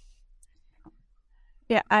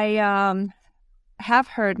 Yeah, I have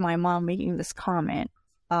heard my mom making this comment.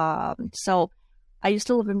 So I used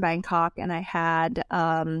to live in Bangkok, and I had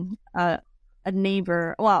a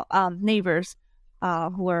neighbors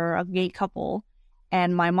who were a gay couple,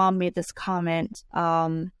 and my mom made this comment.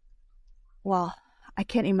 Well, I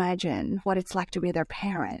can't imagine what it's like to be their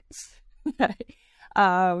parents.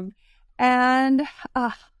 And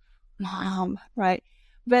mom, right?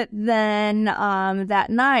 But then that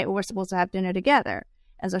night we were supposed to have dinner together.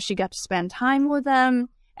 And so she got to spend time with them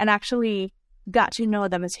and actually got to know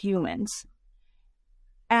them as humans.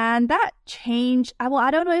 And that changed, I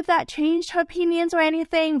don't know if that changed her opinions or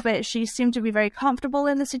anything, but she seemed to be very comfortable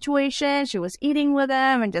in the situation. She was eating with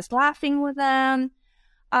them and just laughing with them.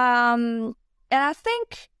 And I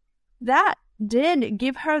think that did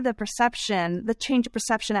give her the perception, the change of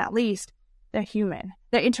perception at least, they're human.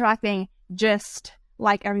 They're interacting just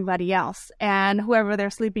like everybody else. And whoever they're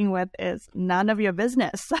sleeping with is none of your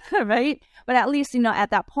business, right? But at least, at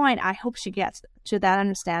that point, I hope she gets to that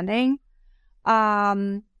understanding.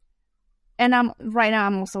 And right now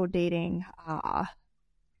I'm also dating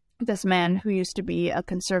this man who used to be a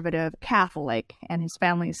conservative Catholic, and his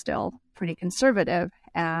family is still pretty conservative.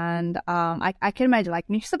 And I can imagine, like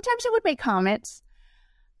me, sometimes he would make comments,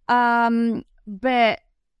 but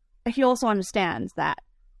he also understands that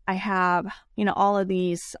I have, all of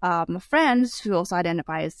these friends who also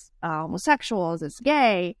identify as homosexuals, as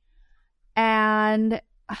gay, and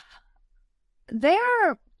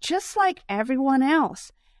they're just like everyone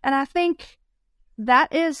else. And I think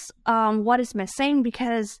that is what is missing,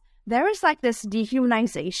 because there is like this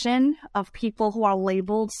dehumanization of people who are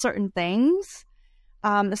labeled certain things,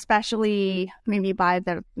 especially maybe by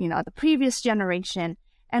the previous generation.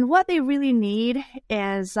 And what they really need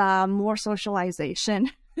is more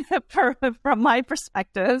socialization. From my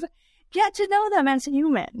perspective, get to know them as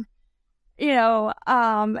human.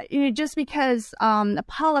 Just because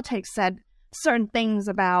politics said certain things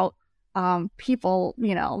about people,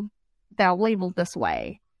 they're labeled this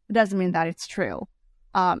way, it doesn't mean that it's true.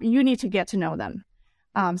 You need to get to know them.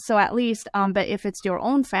 So at least, but if it's your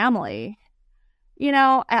own family,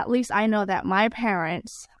 at least I know that my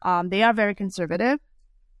parents, they are very conservative,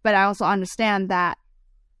 but I also understand that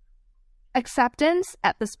acceptance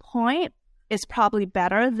at this point is probably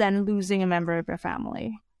better than losing a member of your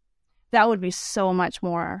family. That would be so much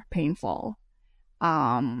more painful.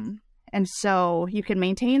 And so you can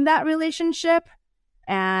maintain that relationship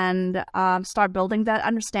and start building that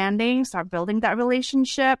understanding, start building that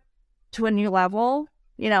relationship to a new level,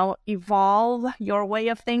 evolve your way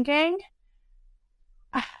of thinking.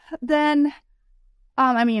 Then,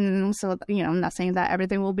 I'm not saying that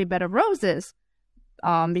everything will be bed of roses,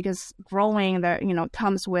 because growing there,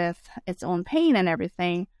 comes with its own pain and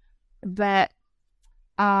everything. But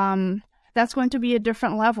that's going to be a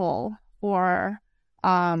different level for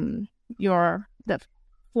the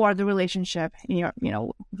relationship in your,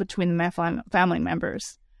 between my family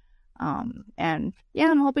members. And yeah,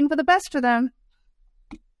 I'm hoping for the best for them.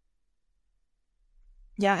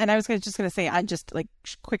 Yeah, and I was just going to say, I just like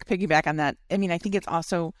quick piggyback on that. I mean, I think it's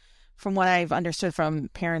also, from what I've understood from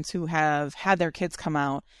parents who have had their kids come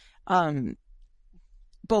out,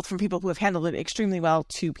 both from people who have handled it extremely well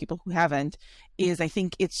to people who haven't, is I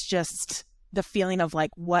think it's just the feeling of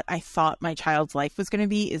like what I thought my child's life was going to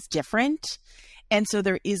be is different. And so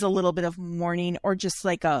there is a little bit of mourning, or just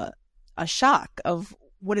like a shock of,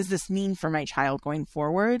 what does this mean for my child going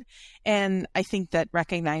forward? And I think that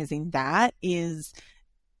recognizing that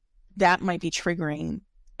might be triggering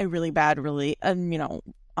a really bad,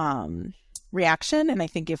 reaction. And I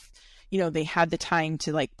think if, they had the time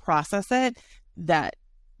to like process it, that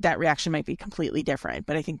reaction might be completely different.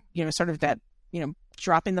 But I think, sort of that,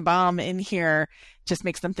 dropping the bomb in here just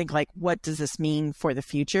makes them think like, what does this mean for the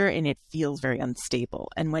future? And it feels very unstable.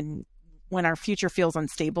 And when our future feels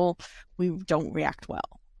unstable, we don't react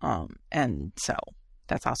well. And so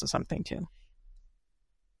that's also something too.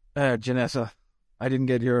 Janessa, I didn't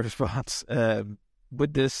get your response.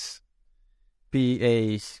 Would this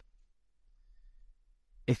be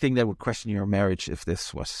a thing that would question your marriage if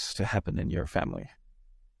this was to happen in your family?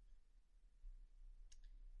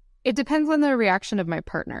 It depends on the reaction of my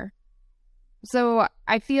partner. So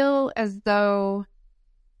I feel as though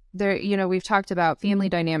there, we've talked about family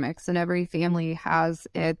dynamics, and every family has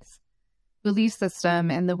its belief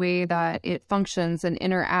system and the way that it functions and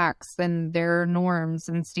interacts, and their norms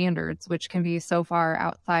and standards, which can be so far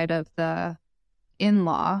outside of the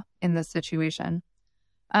in-law in this situation.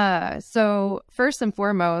 So first and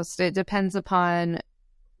foremost, it depends upon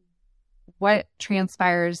what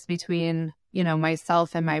transpires between,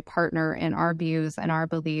 myself and my partner and our views and our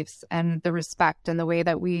beliefs and the respect and the way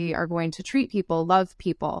that we are going to treat people, love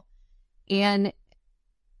people. And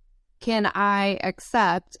can I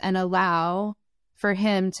accept and allow for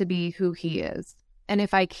him to be who he is? And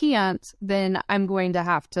if I can't, then I'm going to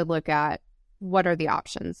have to look at what are the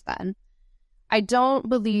options then. I don't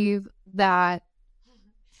believe that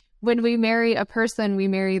when we marry a person, we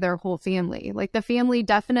marry their whole family. Like, the family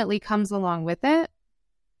definitely comes along with it,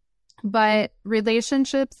 but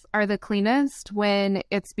relationships are the cleanest when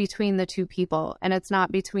it's between the two people and it's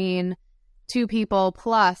not between two people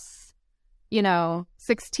plus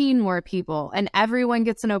 16 more people, and everyone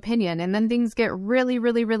gets an opinion, and then things get really,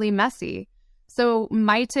 really, really messy. So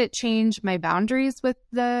might it change my boundaries with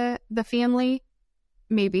the family?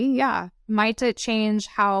 Maybe, yeah. Might it change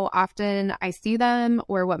how often I see them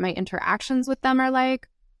or what my interactions with them are like?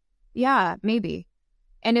 Yeah, maybe.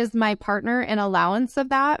 And is my partner an allowance of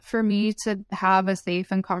that for me to have a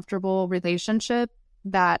safe and comfortable relationship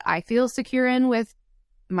that I feel secure in with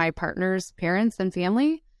my partner's parents and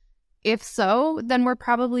family? If so, then we're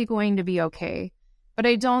probably going to be okay. But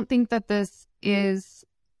I don't think that this is,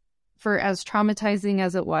 for as traumatizing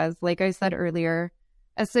as it was, like I said earlier,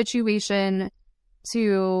 a situation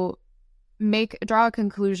to draw a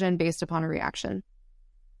conclusion based upon a reaction.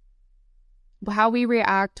 How we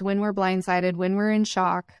react when we're blindsided, when we're in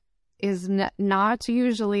shock, is not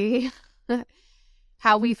usually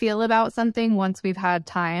how we feel about something once we've had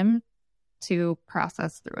time to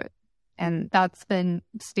process through it. And that's been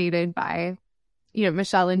stated by,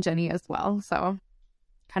 Michelle and Jenny as well. So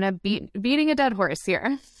kind of beating a dead horse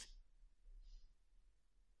here.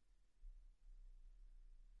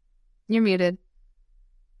 You're muted.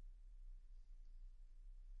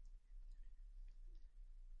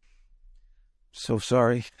 So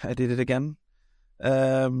sorry, I did it again.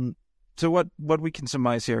 So what we can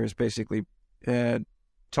surmise here is basically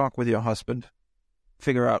talk with your husband,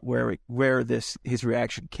 figure out where his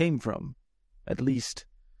reaction came from. At least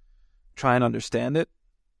try and understand it.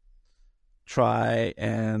 Try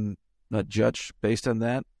and not judge based on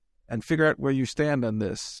that, and figure out where you stand on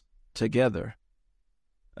this together.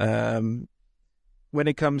 When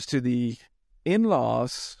it comes to the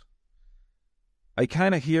in-laws, I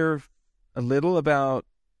kind of hear a little about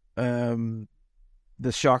the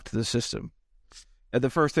shock to the system. And the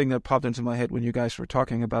first thing that popped into my head when you guys were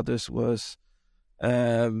talking about this was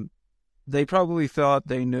they probably thought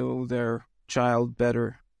they knew their child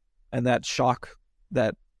better, and that shock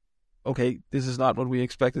that, okay, this is not what we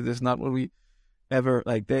expected, this is not what we ever,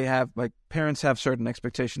 parents have certain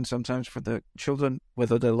expectations sometimes for the children,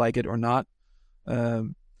 whether they like it or not.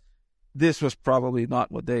 This was probably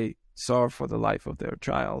not what they saw for the life of their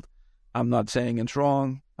child. I'm not saying it's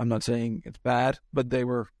wrong, I'm not saying it's bad, but they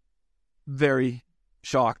were very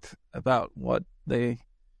shocked about what they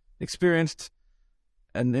experienced.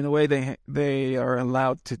 And in a way, they are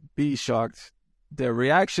allowed to be shocked. Their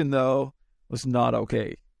reaction, though, was not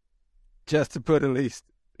okay. Just to put it at least,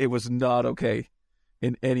 it was not okay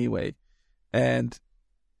in any way. And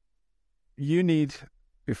you need,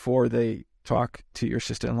 before they talk to your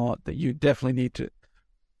sister-in-law, that you definitely need to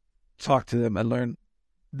talk to them and learn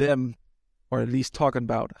them, or at least talk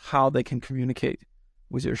about how they can communicate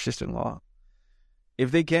with your sister-in-law.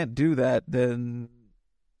 If they can't do that, then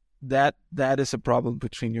that is a problem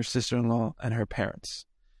between your sister-in-law and her parents.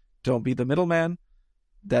 Don't be the middleman.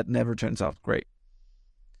 That never turns out great.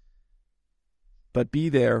 But be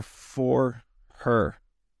there for her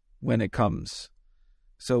when it comes.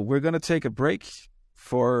 So we're going to take a break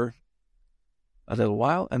for a little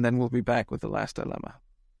while, and then we'll be back with the last dilemma.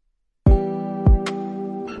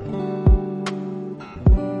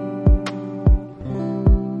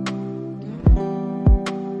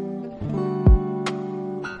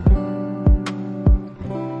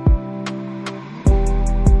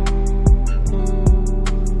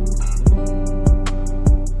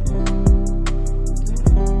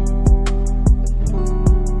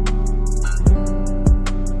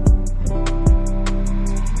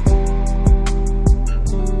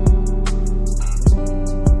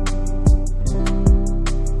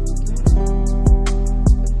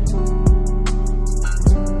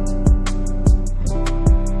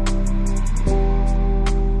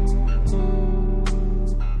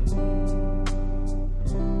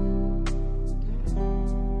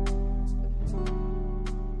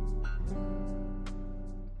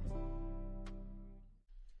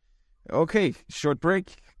 Okay, short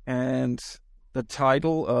break, and the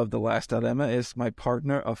title of the last dilemma is My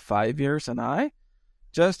Partner of 5 Years and I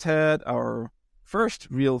just had our first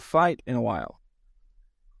real fight in a while.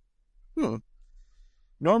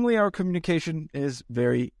 Normally, our communication is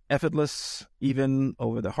very effortless, even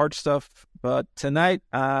over the hard stuff. But tonight,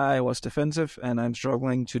 I was defensive, and I'm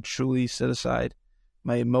struggling to truly set aside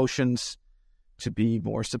my emotions to be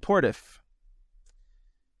more supportive.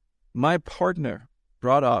 My partner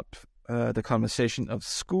brought up the conversation of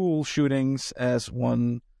school shootings as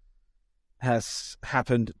one has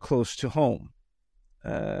happened close to home,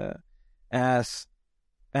 and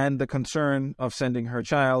the concern of sending her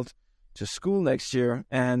child to school next year,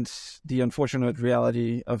 and the unfortunate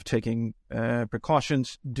reality of taking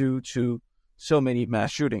precautions due to so many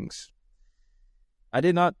mass shootings. I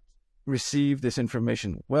did not receive this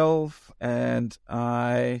information well, and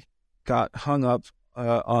I got hung up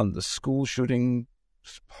on the school shooting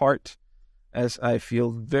part, as I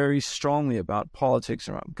feel very strongly about politics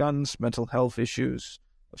around guns, mental health issues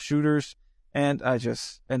of shooters, and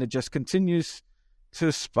it just continues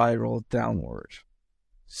to spiral downward.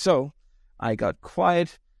 So I got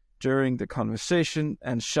quiet during the conversation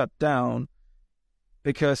and shut down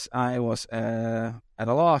because I was at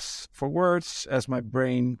a loss for words, as my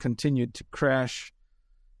brain continued to crash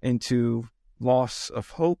into loss of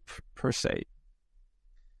hope per se.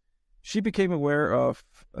 She became aware of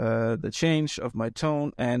the change of my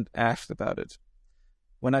tone and asked about it.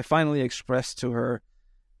 When I finally expressed to her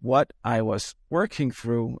what I was working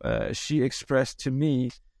through, she expressed to me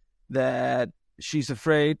that she's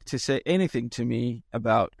afraid to say anything to me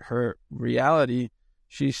about her reality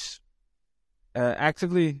she's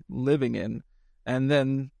actively living in, and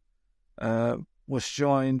then was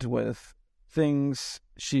joined with things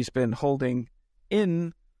she's been holding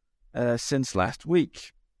in since last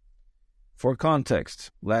week. For context,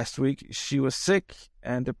 last week she was sick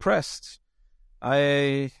and depressed.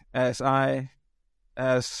 I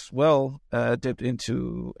as well dipped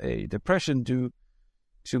into a depression due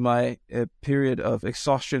to my period of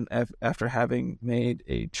exhaustion after having made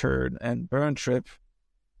a turn and burn trip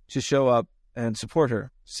to show up and support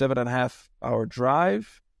her. 7.5-hour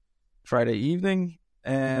drive Friday evening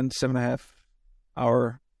and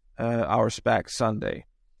 7.5 hours back Sunday.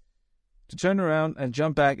 To turn around and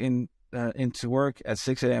jump back into work at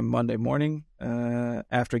 6 a.m. Monday morning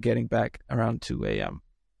after getting back around 2 a.m.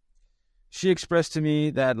 She expressed to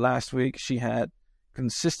me that last week she had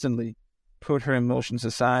consistently put her emotions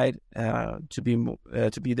aside to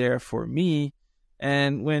be there for me,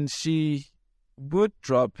 and when she would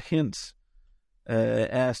drop hints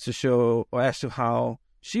as to how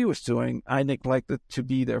she was doing, I neglected to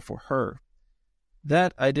be there for her.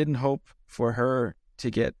 That I didn't hope for her to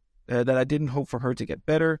get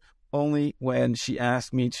better. Only when she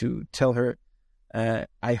asked me to tell her,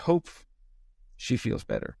 I hope she feels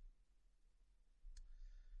better.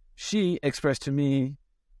 She expressed to me,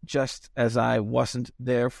 just as I wasn't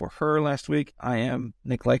there for her last week, I am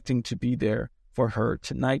neglecting to be there for her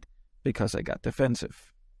tonight because I got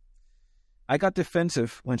defensive. I got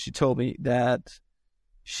defensive when she told me that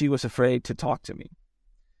she was afraid to talk to me.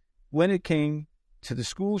 When it came to the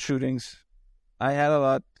school shootings, I had a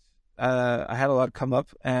lot come up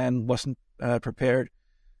and wasn't prepared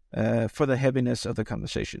for the heaviness of the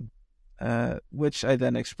conversation, which I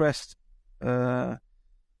then expressed to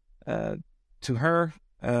her,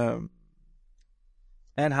 and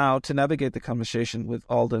how to navigate the conversation with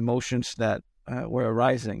all the emotions that were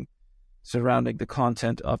arising surrounding the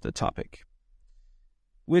content of the topic.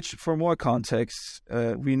 Which, for more context,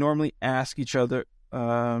 we normally ask each other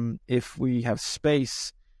if we have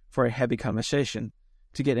space for a heavy conversation.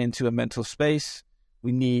 To get into a mental space,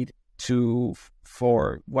 we need to,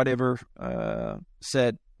 for whatever is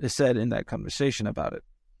said in that conversation about it.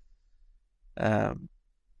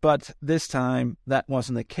 But this time, that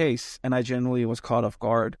wasn't the case, and I generally was caught off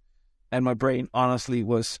guard, and my brain honestly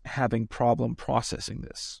was having problem processing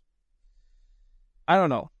this. I don't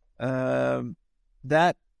know.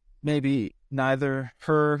 That maybe neither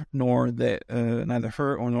her nor there.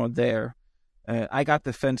 I got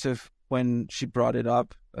defensive when she brought it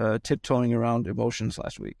up, tiptoeing around emotions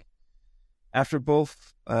last week. After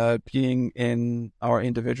both being in our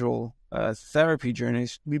individual therapy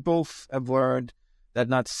journeys, we both have learned that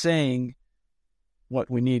not saying what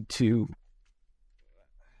we need to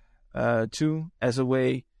as a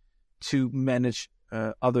way to manage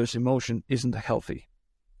others' emotion isn't healthy.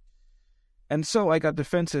 And so I got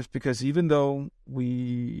defensive because even though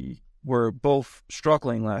we were both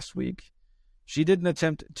struggling last week, she didn't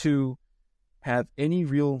attempt to have any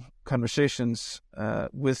real conversations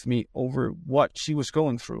with me over what she was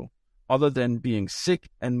going through, other than being sick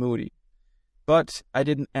and moody. But I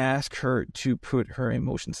didn't ask her to put her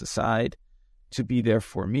emotions aside to be there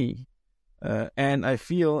for me. And I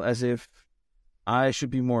feel as if I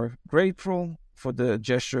should be more grateful for the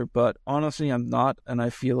gesture, but honestly, I'm not, and I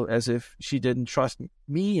feel as if she didn't trust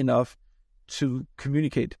me enough to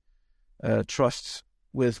communicate trust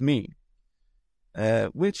with me,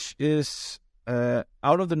 which is out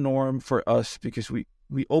of the norm for us because we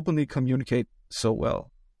openly communicate so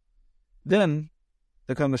well. Then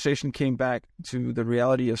the conversation came back to the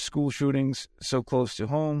reality of school shootings so close to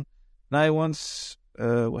home, and I once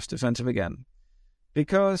was defensive again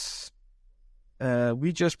because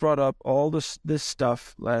we just brought up all this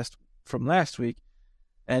stuff from last week,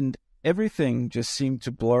 and everything just seemed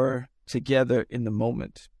to blur together in the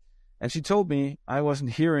moment. And she told me I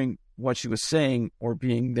wasn't hearing what she was saying or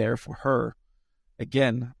being there for her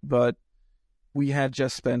again, but we had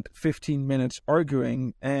just spent 15 minutes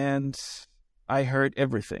arguing, and I heard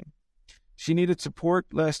everything. She needed support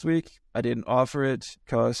last week. I didn't offer it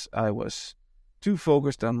because I was too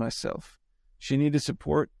focused on myself. She needed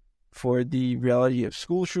support for the reality of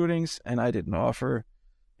school shootings, and I didn't offer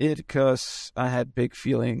it because I had big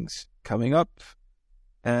feelings coming up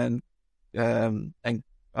and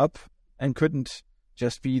couldn't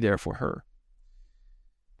just be there for her.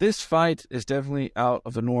 This fight is definitely out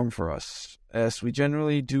of the norm for us, as we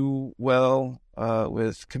generally do well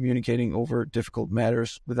with communicating over difficult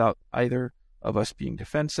matters without either of us being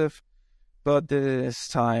defensive, but this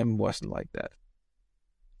time wasn't like that.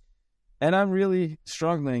 And I'm really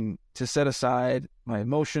struggling to set aside my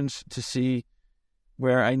emotions to see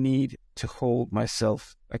where I need to hold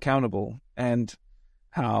myself accountable and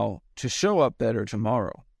how to show up better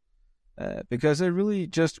tomorrow. Because I really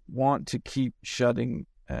just want to keep shutting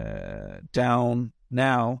down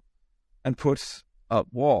now and put up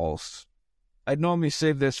walls. I'd normally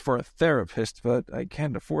save this for a therapist, but I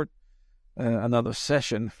can't afford another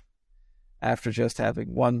session after just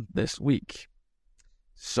having one this week.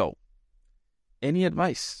 So, any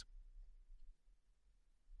advice?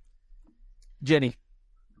 Jenny?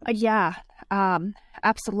 Yeah,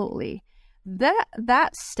 absolutely.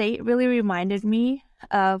 That state really reminded me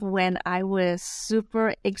of when I was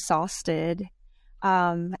super exhausted,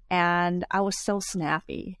 and I was so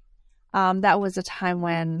snappy. That was a time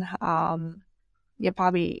when,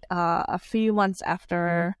 probably a few months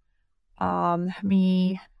after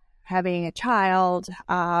me having a child,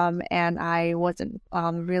 and I wasn't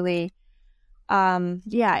really, and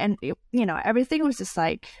everything was just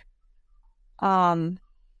like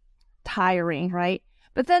tiring, right?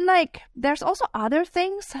 But then, there's also other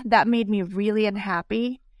things that made me really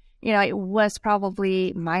unhappy. It was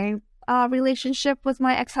probably my relationship with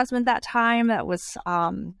my ex-husband that time that was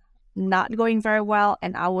not going very well,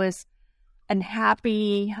 and I was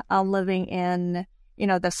unhappy living in,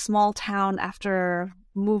 the small town after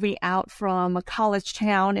moving out from a college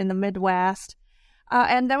town in the Midwest.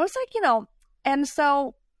 And there was and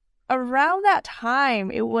so around that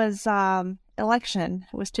time, it was election.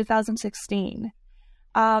 It was 2016.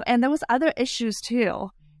 And there was other issues too.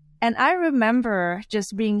 And I remember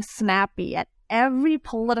just being snappy at every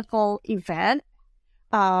political event.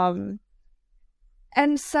 And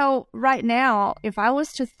so right now, if I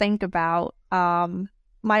was to think about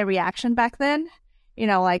my reaction back then,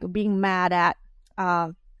 being mad at,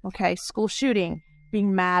 school shooting,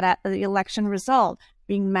 being mad at the election result,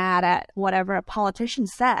 being mad at whatever a politician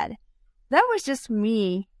said, that was just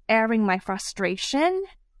me airing my frustration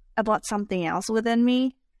about something else within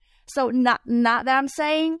me. So not that I'm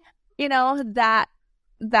saying,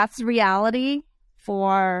 that's reality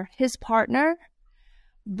for his partner,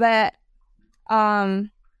 but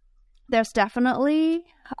there's definitely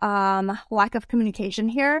lack of communication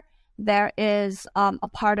here. There is a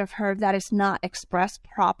part of her that is not expressed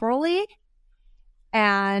properly.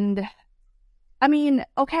 And I mean,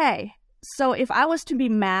 okay, so if I was to be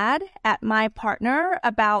mad at my partner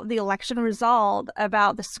about the election result,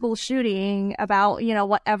 about the school shooting, about,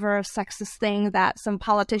 whatever sexist thing that some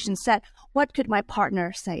politician said, what could my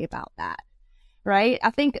partner say about that? Right? I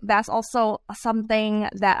think that's also something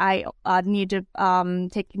that I need to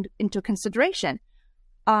take into consideration.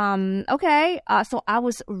 So I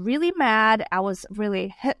was really mad. I was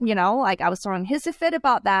really, I was throwing hissy fit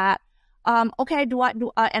about that. And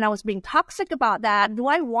I was being toxic about that. Do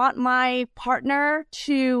I want my partner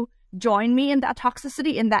to join me in that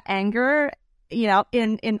toxicity, in that anger,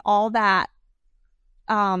 in all that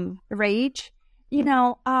rage?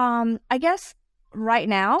 I guess right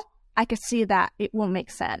now I could see that it won't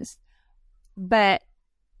make sense. But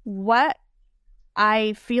what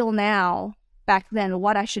I feel now, back then,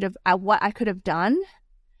 what I could have done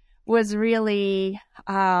was really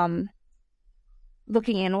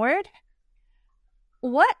looking inward.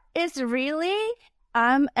 What is really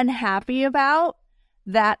I'm unhappy about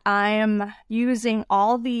that I'm using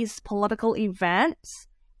all these political events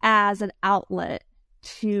as an outlet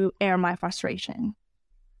to air my frustration.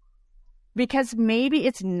 Because maybe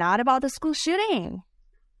it's not about the school shooting.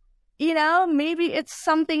 Maybe it's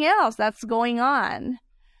something else that's going on.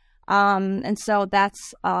 And so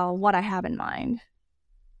that's what I have in mind.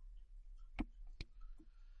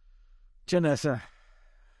 Janessa,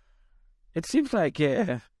 it seems like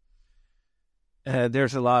there's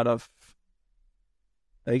a lot of,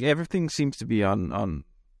 like, everything seems to be on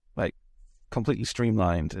like completely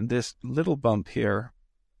streamlined, and this little bump here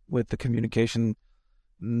with the communication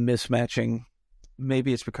mismatching,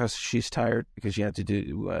 maybe it's because she's tired because she had to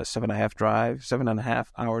do a 7.5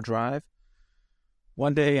 hour drive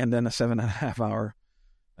one day, and then a 7.5 hour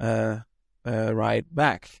ride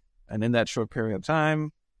back. And in that short period of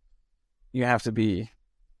time, you have to be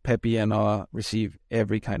peppy and receive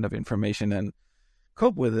every kind of information and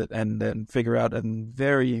cope with it, and then figure out a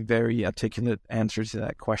very, very articulate answer to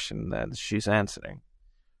that question that she's answering.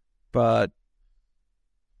 But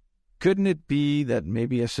couldn't it be that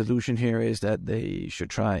maybe a solution here is that they should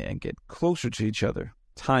try and get closer to each other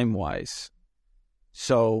time-wise,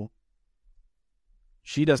 so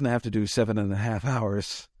she doesn't have to do 7.5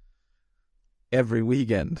 hours every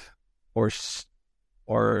weekend, or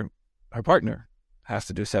her partner has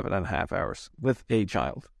to do 7.5 hours with a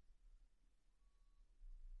child?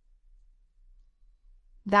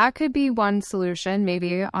 That could be one solution,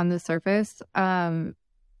 maybe on the surface.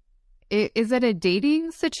 Is it a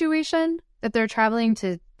dating situation that they're traveling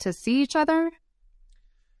to see each other?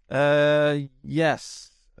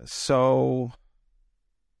 Yes. So,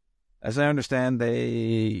 as I understand,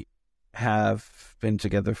 they have been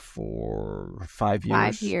together for 5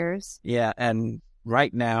 years. 5 years. Yeah, and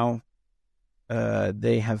right now,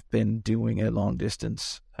 they have been doing a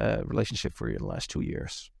long-distance relationship for the last 2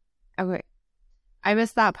 years. Okay. I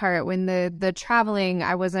missed that part. When the traveling,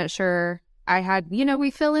 I wasn't sure. I had,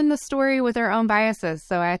 we fill in the story with our own biases.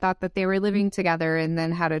 So I thought that they were living together and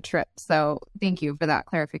then had a trip. So thank you for that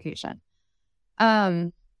clarification.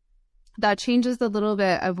 That changes a little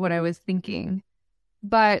bit of what I was thinking.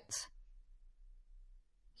 But,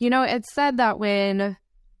 it's said that when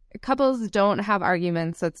couples don't have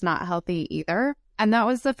arguments, it's not healthy either. And that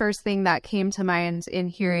was the first thing that came to mind in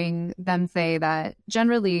hearing them say that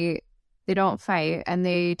generally they don't fight and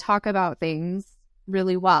they talk about things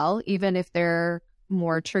really well, even if they're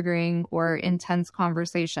more triggering or intense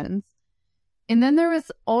conversations. And then there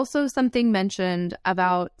was also something mentioned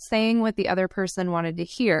about saying what the other person wanted to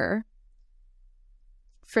hear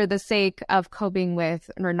for the sake of coping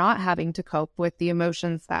with, or not having to cope with, the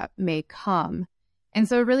emotions that may come. And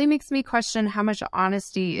so it really makes me question how much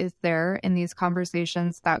honesty is there in these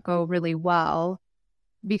conversations that go really well,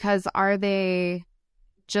 because are they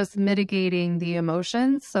just mitigating the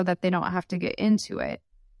emotions so that they don't have to get into it?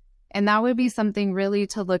 And that would be something really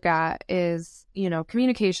to look at is,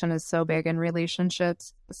 communication is so big in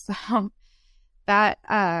relationships. So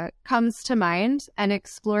that comes to mind, and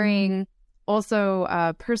exploring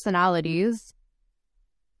also personalities.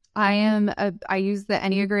 I use the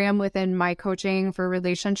Enneagram within my coaching for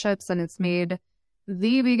relationships, and it's made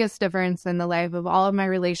the biggest difference in the life of all of my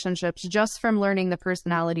relationships just from learning the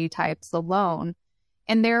personality types alone.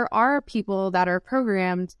 And there are people that are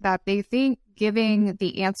programmed that they think giving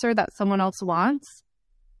the answer that someone else wants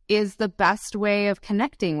is the best way of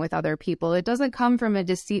connecting with other people. It doesn't come from a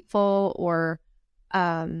deceitful or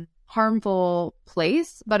harmful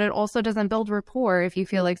place, but it also doesn't build rapport if you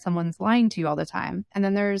feel like someone's lying to you all the time. And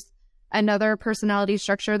then there's another personality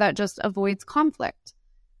structure that just avoids conflict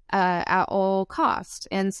at all cost.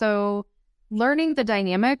 And so learning the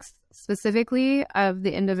dynamics specifically of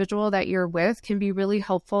the individual that you're with can be really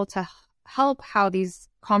helpful to help how these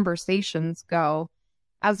conversations go,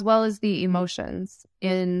 as well as the emotions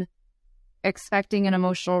in expecting an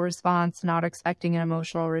emotional response, not expecting an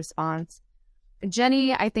emotional response.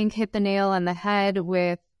 Jenny, I think, hit the nail on the head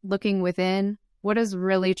with looking within. What is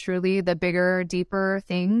really, truly the bigger, deeper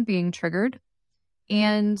thing being triggered?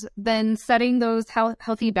 And then setting those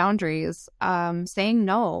healthy boundaries, saying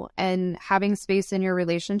no, and having space in your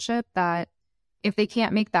relationship that if they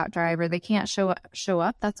can't make that drive or they can't show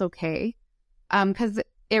up, that's okay. Because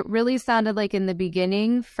it really sounded like in the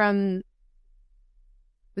beginning, from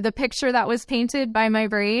the picture that was painted by my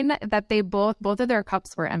brain, that they both of their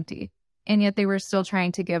cups were empty, and yet they were still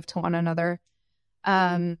trying to give to one another.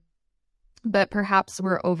 But perhaps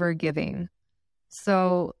we're over giving.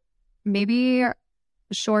 So maybe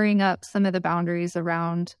shoring up some of the boundaries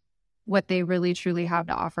around what they really truly have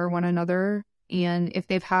to offer one another. And if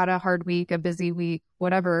they've had a hard week, a busy week,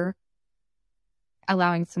 whatever,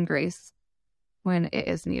 allowing some grace when it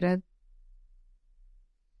is needed.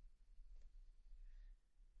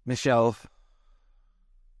 Michelle,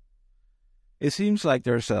 it seems like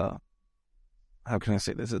there's how can I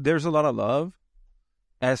say this? There's a lot of love.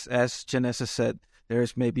 As Janessa said,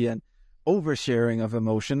 there's maybe an oversharing of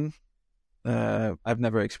emotion. I've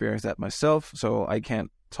never experienced that myself, so I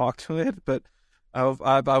can't talk to it. But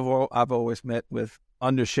I've always met with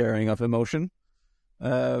undersharing of emotion.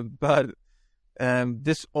 But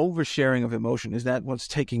this oversharing of emotion, is that what's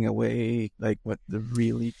taking away like what the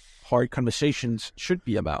really hard conversations should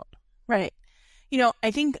be about? Right. You know,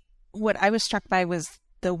 I think what I was struck by was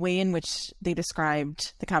the way in which they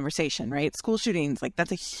described the conversation, right? School shootings, like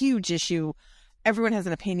that's a huge issue. Everyone has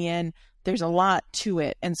an opinion. There's a lot to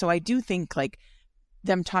it. And so I do think like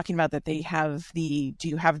them talking about that they have do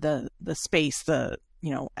you have the space, the,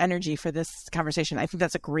 you know, energy for this conversation? I think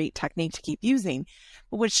that's a great technique to keep using.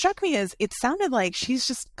 But what struck me is it sounded like she's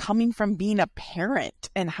just coming from being a parent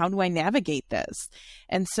and how do I navigate this?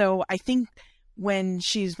 And so I think when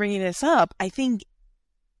she's bringing this up, I think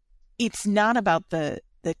it's not about the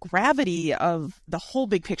gravity of the whole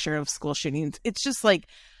big picture of school shootings. It's just like,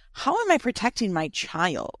 how am I protecting my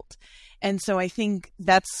child? And so I think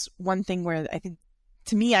that's one thing where I think,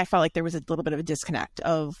 to me, I felt like there was a little bit of a disconnect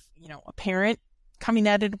of, you know, a parent coming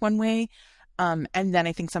at it one way. And then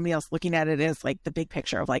I think somebody else looking at it as like the big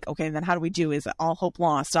picture of like, okay, then how do we do? Is all hope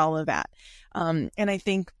lost? All of that. And I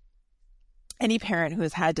think any parent who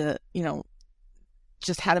has had to, you know,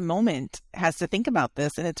 just had a moment has to think about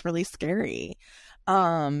this, and it's really scary.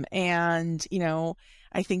 And, you know,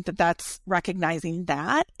 I think that's recognizing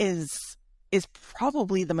that is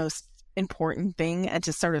probably the most important thing, and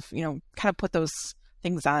to sort of, you know, kind of put those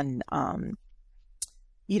things on,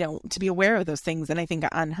 you know, to be aware of those things. And I think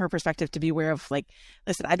on her perspective, to be aware of like,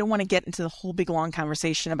 listen, I don't want to get into the whole big long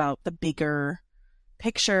conversation about the bigger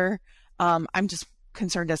picture. I'm just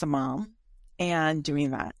concerned as a mom and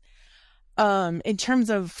doing that. In terms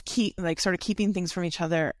of keeping things from each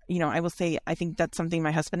other, you know, I will say, I think that's something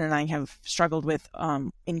my husband and I have struggled with,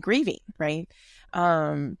 in grieving, right?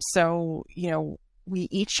 So, you know, we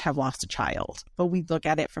each have lost a child, but we look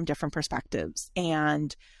at it from different perspectives.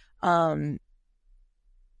 And I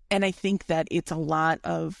think that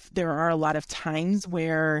there are a lot of times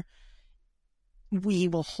where we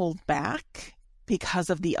will hold back because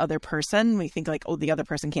of the other person. We think like, oh, the other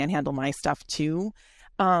person can't handle my stuff too.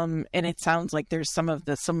 And it sounds like there's some of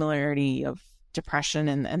the similarity of depression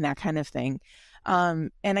and that kind of thing.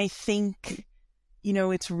 And I think, you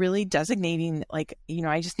know, it's really designating like, you know,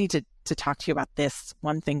 I just need to talk to you about this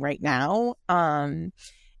one thing right now.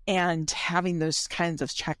 And having those kinds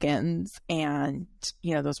of check-ins and,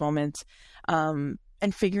 you know, those moments,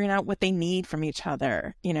 and figuring out what they need from each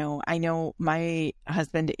other. You know, I know my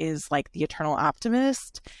husband is like the eternal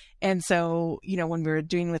optimist. And so, you know, when we were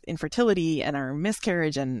doing with infertility and our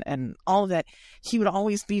miscarriage and all of that, he would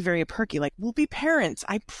always be very perky, like, we'll be parents,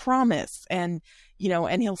 I promise. And, you know,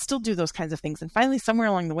 and he'll still do those kinds of things. And finally, somewhere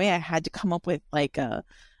along the way, I had to come up with like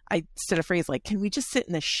I said a phrase like, can we just sit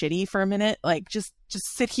in the shitty for a minute? Like, just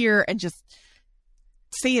sit here and just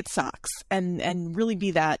say it sucks and really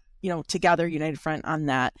be that, you know, together, united front on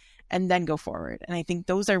that, and then go forward. And I think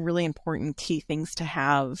those are really important key things to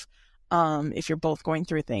have, if you're both going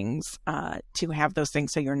through things, to have those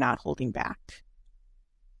things so you're not holding back.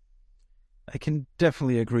 I can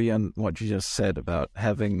definitely agree on what you just said about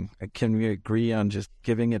can we agree on just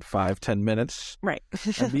giving it 5-10 minutes? Right.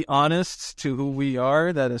 And be honest to who we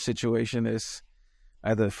are, that a situation is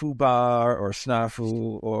either foobar or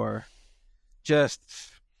snafu or just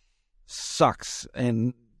sucks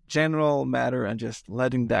in general matter, and just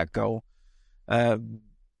letting that go.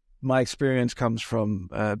 My experience comes from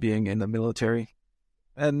being in the military.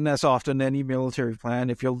 And as often any military plan,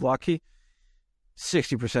 if you're lucky,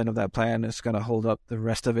 60% of that plan is going to hold up. The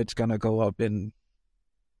rest of it's going to go up and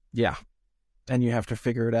you have to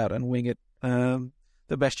figure it out and wing it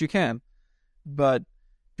the best you can. But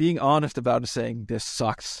being honest about it, saying this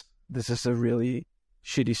sucks, this is a really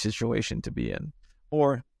shitty situation to be in,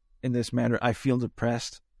 or in this manner, I feel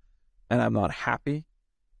depressed and I'm not happy,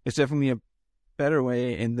 it's definitely a better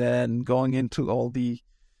way. And then going into all the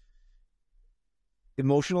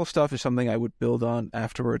emotional stuff is something I would build on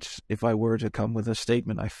afterwards. If I were to come with a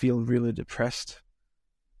statement, I feel really depressed,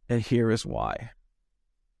 and here is why.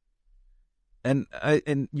 And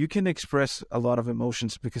you can express a lot of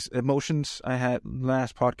emotions, because emotions, I had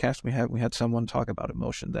last podcast, we had someone talk about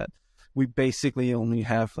emotion, that we basically only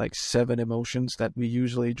have like 7 emotions that we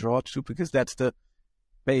usually draw to, because that's the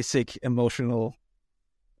basic emotional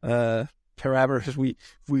parameters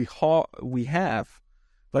we have.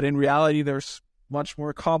 But in reality, there's much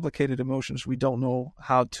more complicated emotions. We don't know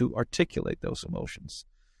how to articulate those emotions.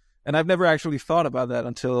 And I've never actually thought about that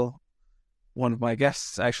until one of my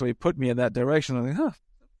guests actually put me in that direction. I'm like,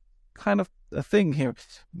 kind of a thing here.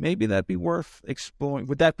 Maybe that'd be worth exploring.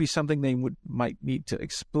 Would that be something they might need to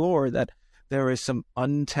explore, that there is some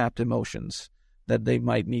untapped emotions that they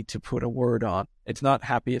might need to put a word on? It's not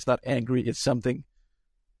happy, it's not angry, it's something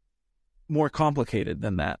more complicated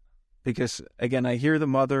than that. Because, again, I hear the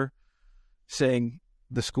mother saying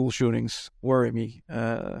the school shootings worry me.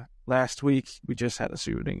 Last week, we just had a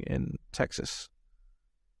shooting in Texas.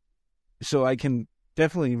 So I can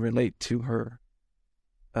definitely relate to her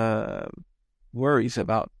worries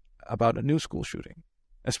about a new school shooting,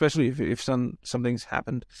 especially if something's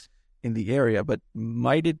happened in the area. But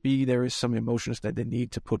might it be there is some emotions that they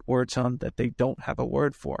need to put words on that they don't have a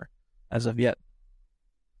word for as of yet?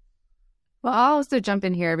 Well, I'll also jump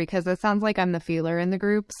in here because it sounds like I'm the feeler in the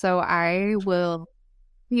group. So I will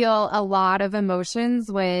feel a lot of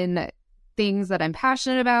emotions when things that I'm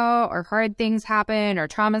passionate about or hard things happen or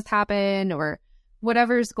traumas happen or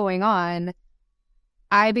whatever's going on.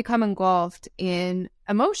 I become engulfed in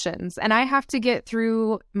emotions, and I have to get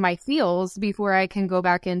through my feels before I can go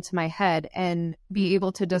back into my head and be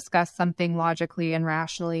able to discuss something logically and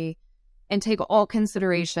rationally and take all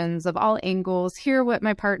considerations of all angles, hear what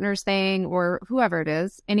my partner's saying or whoever it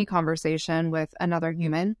is, any conversation with another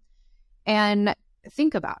human, and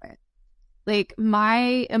think about it. Like,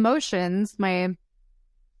 my emotions, my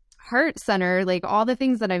heart center, like all the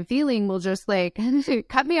things that I'm feeling will just like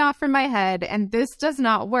cut me off from my head, and this does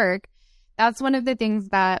not work. That's one of the things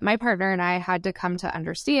that my partner and I had to come to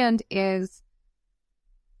understand is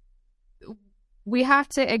we have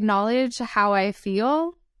to acknowledge how I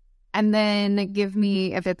feel and then give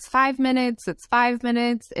me, if it's 5 minutes, it's 5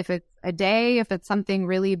 minutes. If it's a day, if it's something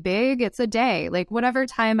really big, it's a day. Like whatever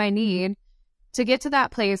time I need to get to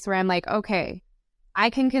that place where I'm like, okay, I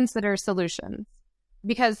can consider solutions.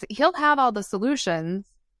 Because he'll have all the solutions,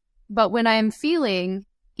 but when I'm feeling,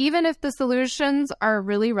 even if the solutions are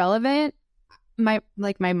really relevant, my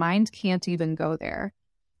mind can't even go there.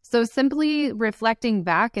 So simply reflecting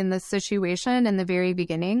back in this situation in the very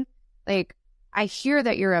beginning, like, I hear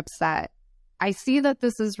that you're upset. I see that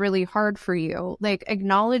this is really hard for you. Like,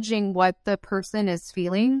 acknowledging what the person is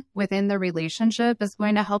feeling within the relationship is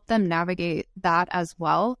going to help them navigate that as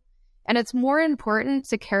well. And it's more important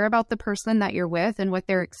to care about the person that you're with and what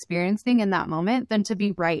they're experiencing in that moment than to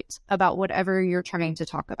be right about whatever you're trying to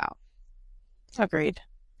talk about. Agreed.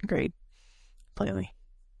 Completely.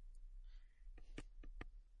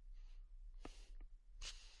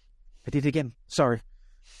 I did it again. Sorry.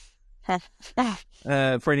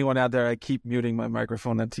 For anyone out there, I keep muting my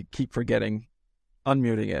microphone and keep forgetting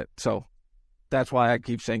unmuting it. So that's why I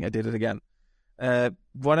keep saying I did it again.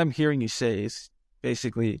 What I'm hearing you say is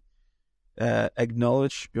basically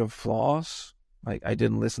acknowledge your flaws. Like, I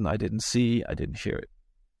didn't listen, I didn't see, I didn't hear it.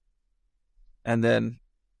 And then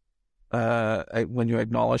when you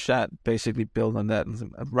acknowledge that, basically build on that.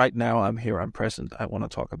 Right now, I'm here, I'm present. I want to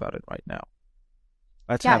talk about it right now.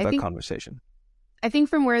 Let's have that conversation. I think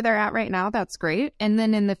from where they're at right now, that's great. And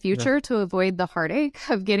then in the future, to avoid the heartache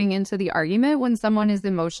of getting into the argument when someone is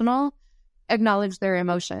emotional, acknowledge their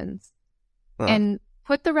emotions and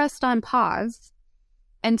put the rest on pause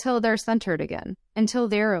until they're centered again, until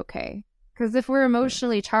they're okay. Because if we're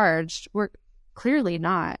emotionally charged, we're clearly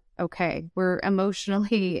not okay. We're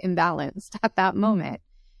emotionally imbalanced at that moment.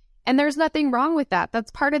 And there's nothing wrong with that.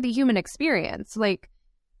 That's part of the human experience. Like,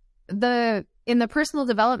 in the personal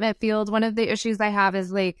development field, one of the issues I have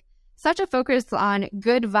is like such a focus on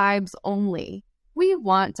good vibes only. We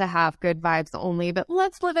want to have good vibes only, but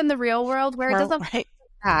let's live in the real world where it doesn't like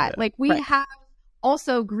that. Like, we have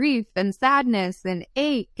also grief and sadness and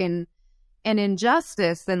ache and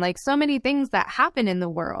injustice and like so many things that happen in the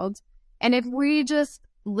world. And if we just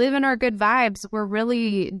live in our good vibes, we're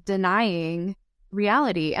really denying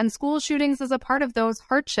reality. And school shootings is a part of those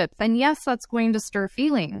hardships. And yes, that's going to stir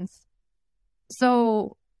feelings.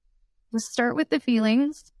 So let's start with the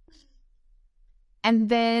feelings and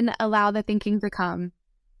then allow the thinking to come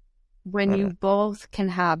when you both can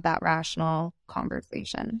have that rational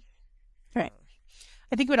conversation. Right.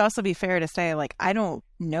 I think it would also be fair to say, like, I don't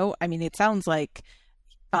know. I mean, it sounds like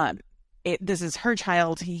this is her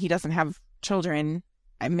child. He doesn't have children.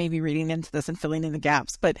 I may be reading into this and filling in the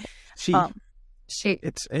gaps, but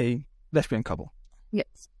it's a lesbian couple.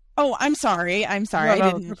 Yes. Oh, I'm sorry. No,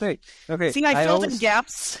 I didn't. Okay. See, I filled in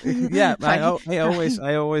gaps. Yeah, I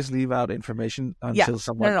always leave out information until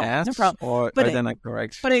someone asks, no problem. Or then I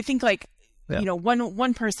correct. But I think, like,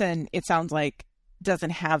 one person, it sounds like,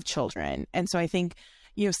 doesn't have children, and so I think,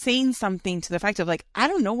 saying something to the fact of like, I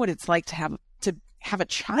don't know what it's like to have a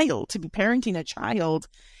child, to be parenting a child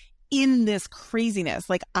in this craziness.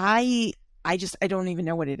 Like I don't even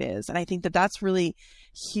know what it is. And I think that that's really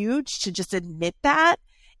huge to just admit that.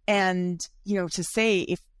 And, to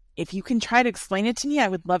say, if you can try to explain it to me, I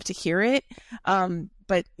would love to hear it.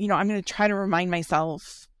 But, I'm going to try to remind myself,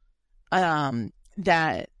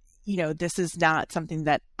 that, this is not something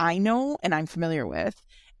that I know and I'm familiar with.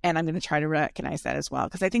 And I'm going to try to recognize that as well.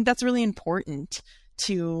 Because I think that's really important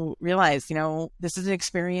to realize, this is an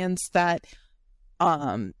experience that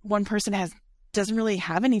one person doesn't really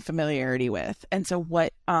have any familiarity with. And so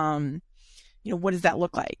what does that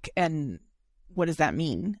look like? And what does that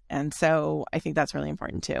mean? And so I think that's really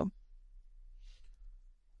important too.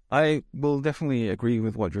 I will definitely agree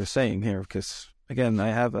with what you're saying here, because again,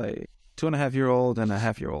 I have a 2.5-year-old and a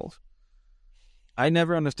half-year-old. I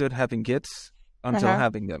never understood having kids until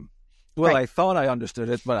having them. Well, right. I thought I understood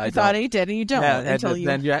it, but I thought you did, and you don't until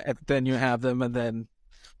then you have them, and then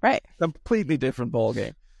right, completely different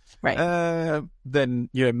ballgame, right? Than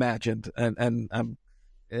you imagined, and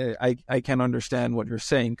I can understand what you're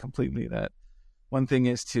saying completely. That one thing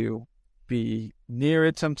is to be near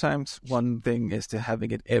it sometimes. One thing is to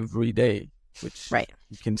having it every day, which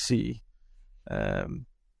you can see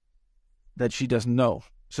that she doesn't know.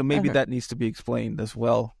 So maybe that needs to be explained as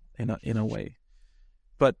well in a way.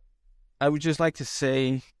 But I would just like to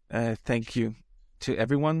say thank you to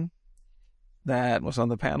everyone that was on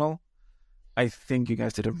the panel. I think you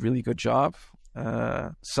guys did a really good job.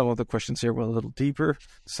 Some of the questions here were a little deeper,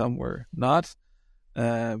 some were not.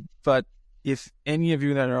 But if any of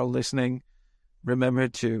you that are listening, remember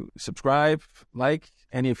to subscribe, like,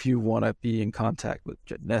 and if you want to be in contact with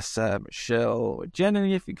Janessa, Michelle, or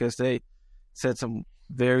Jenny, because they said some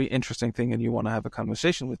very interesting thing and you want to have a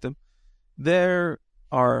conversation with them, there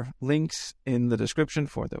are links in the description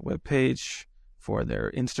for their webpage, for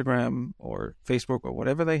their Instagram or Facebook or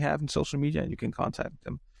whatever they have in social media, and you can contact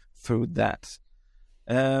them through that.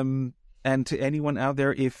 And to anyone out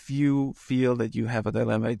there, if you feel that you have a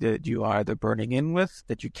dilemma that you are either burning in with,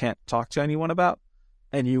 that you can't talk to anyone about,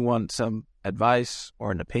 and you want some advice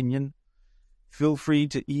or an opinion, feel free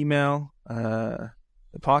to email the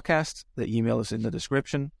podcast. The email is in the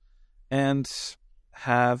description. And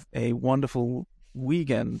have a wonderful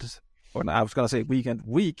weekend, or I was going to say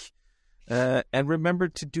week. And remember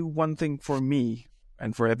to do one thing for me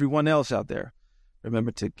and for everyone else out there.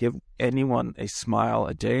 Remember to give anyone a smile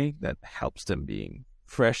a day that helps them being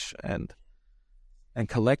fresh and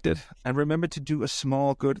collected. And remember to do a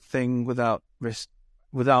small good thing without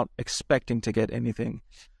expecting to get anything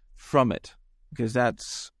from it, because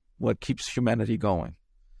that's what keeps humanity going.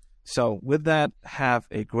 So with that, have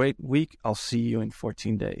a great week. I'll see you in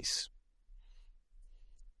 14 days.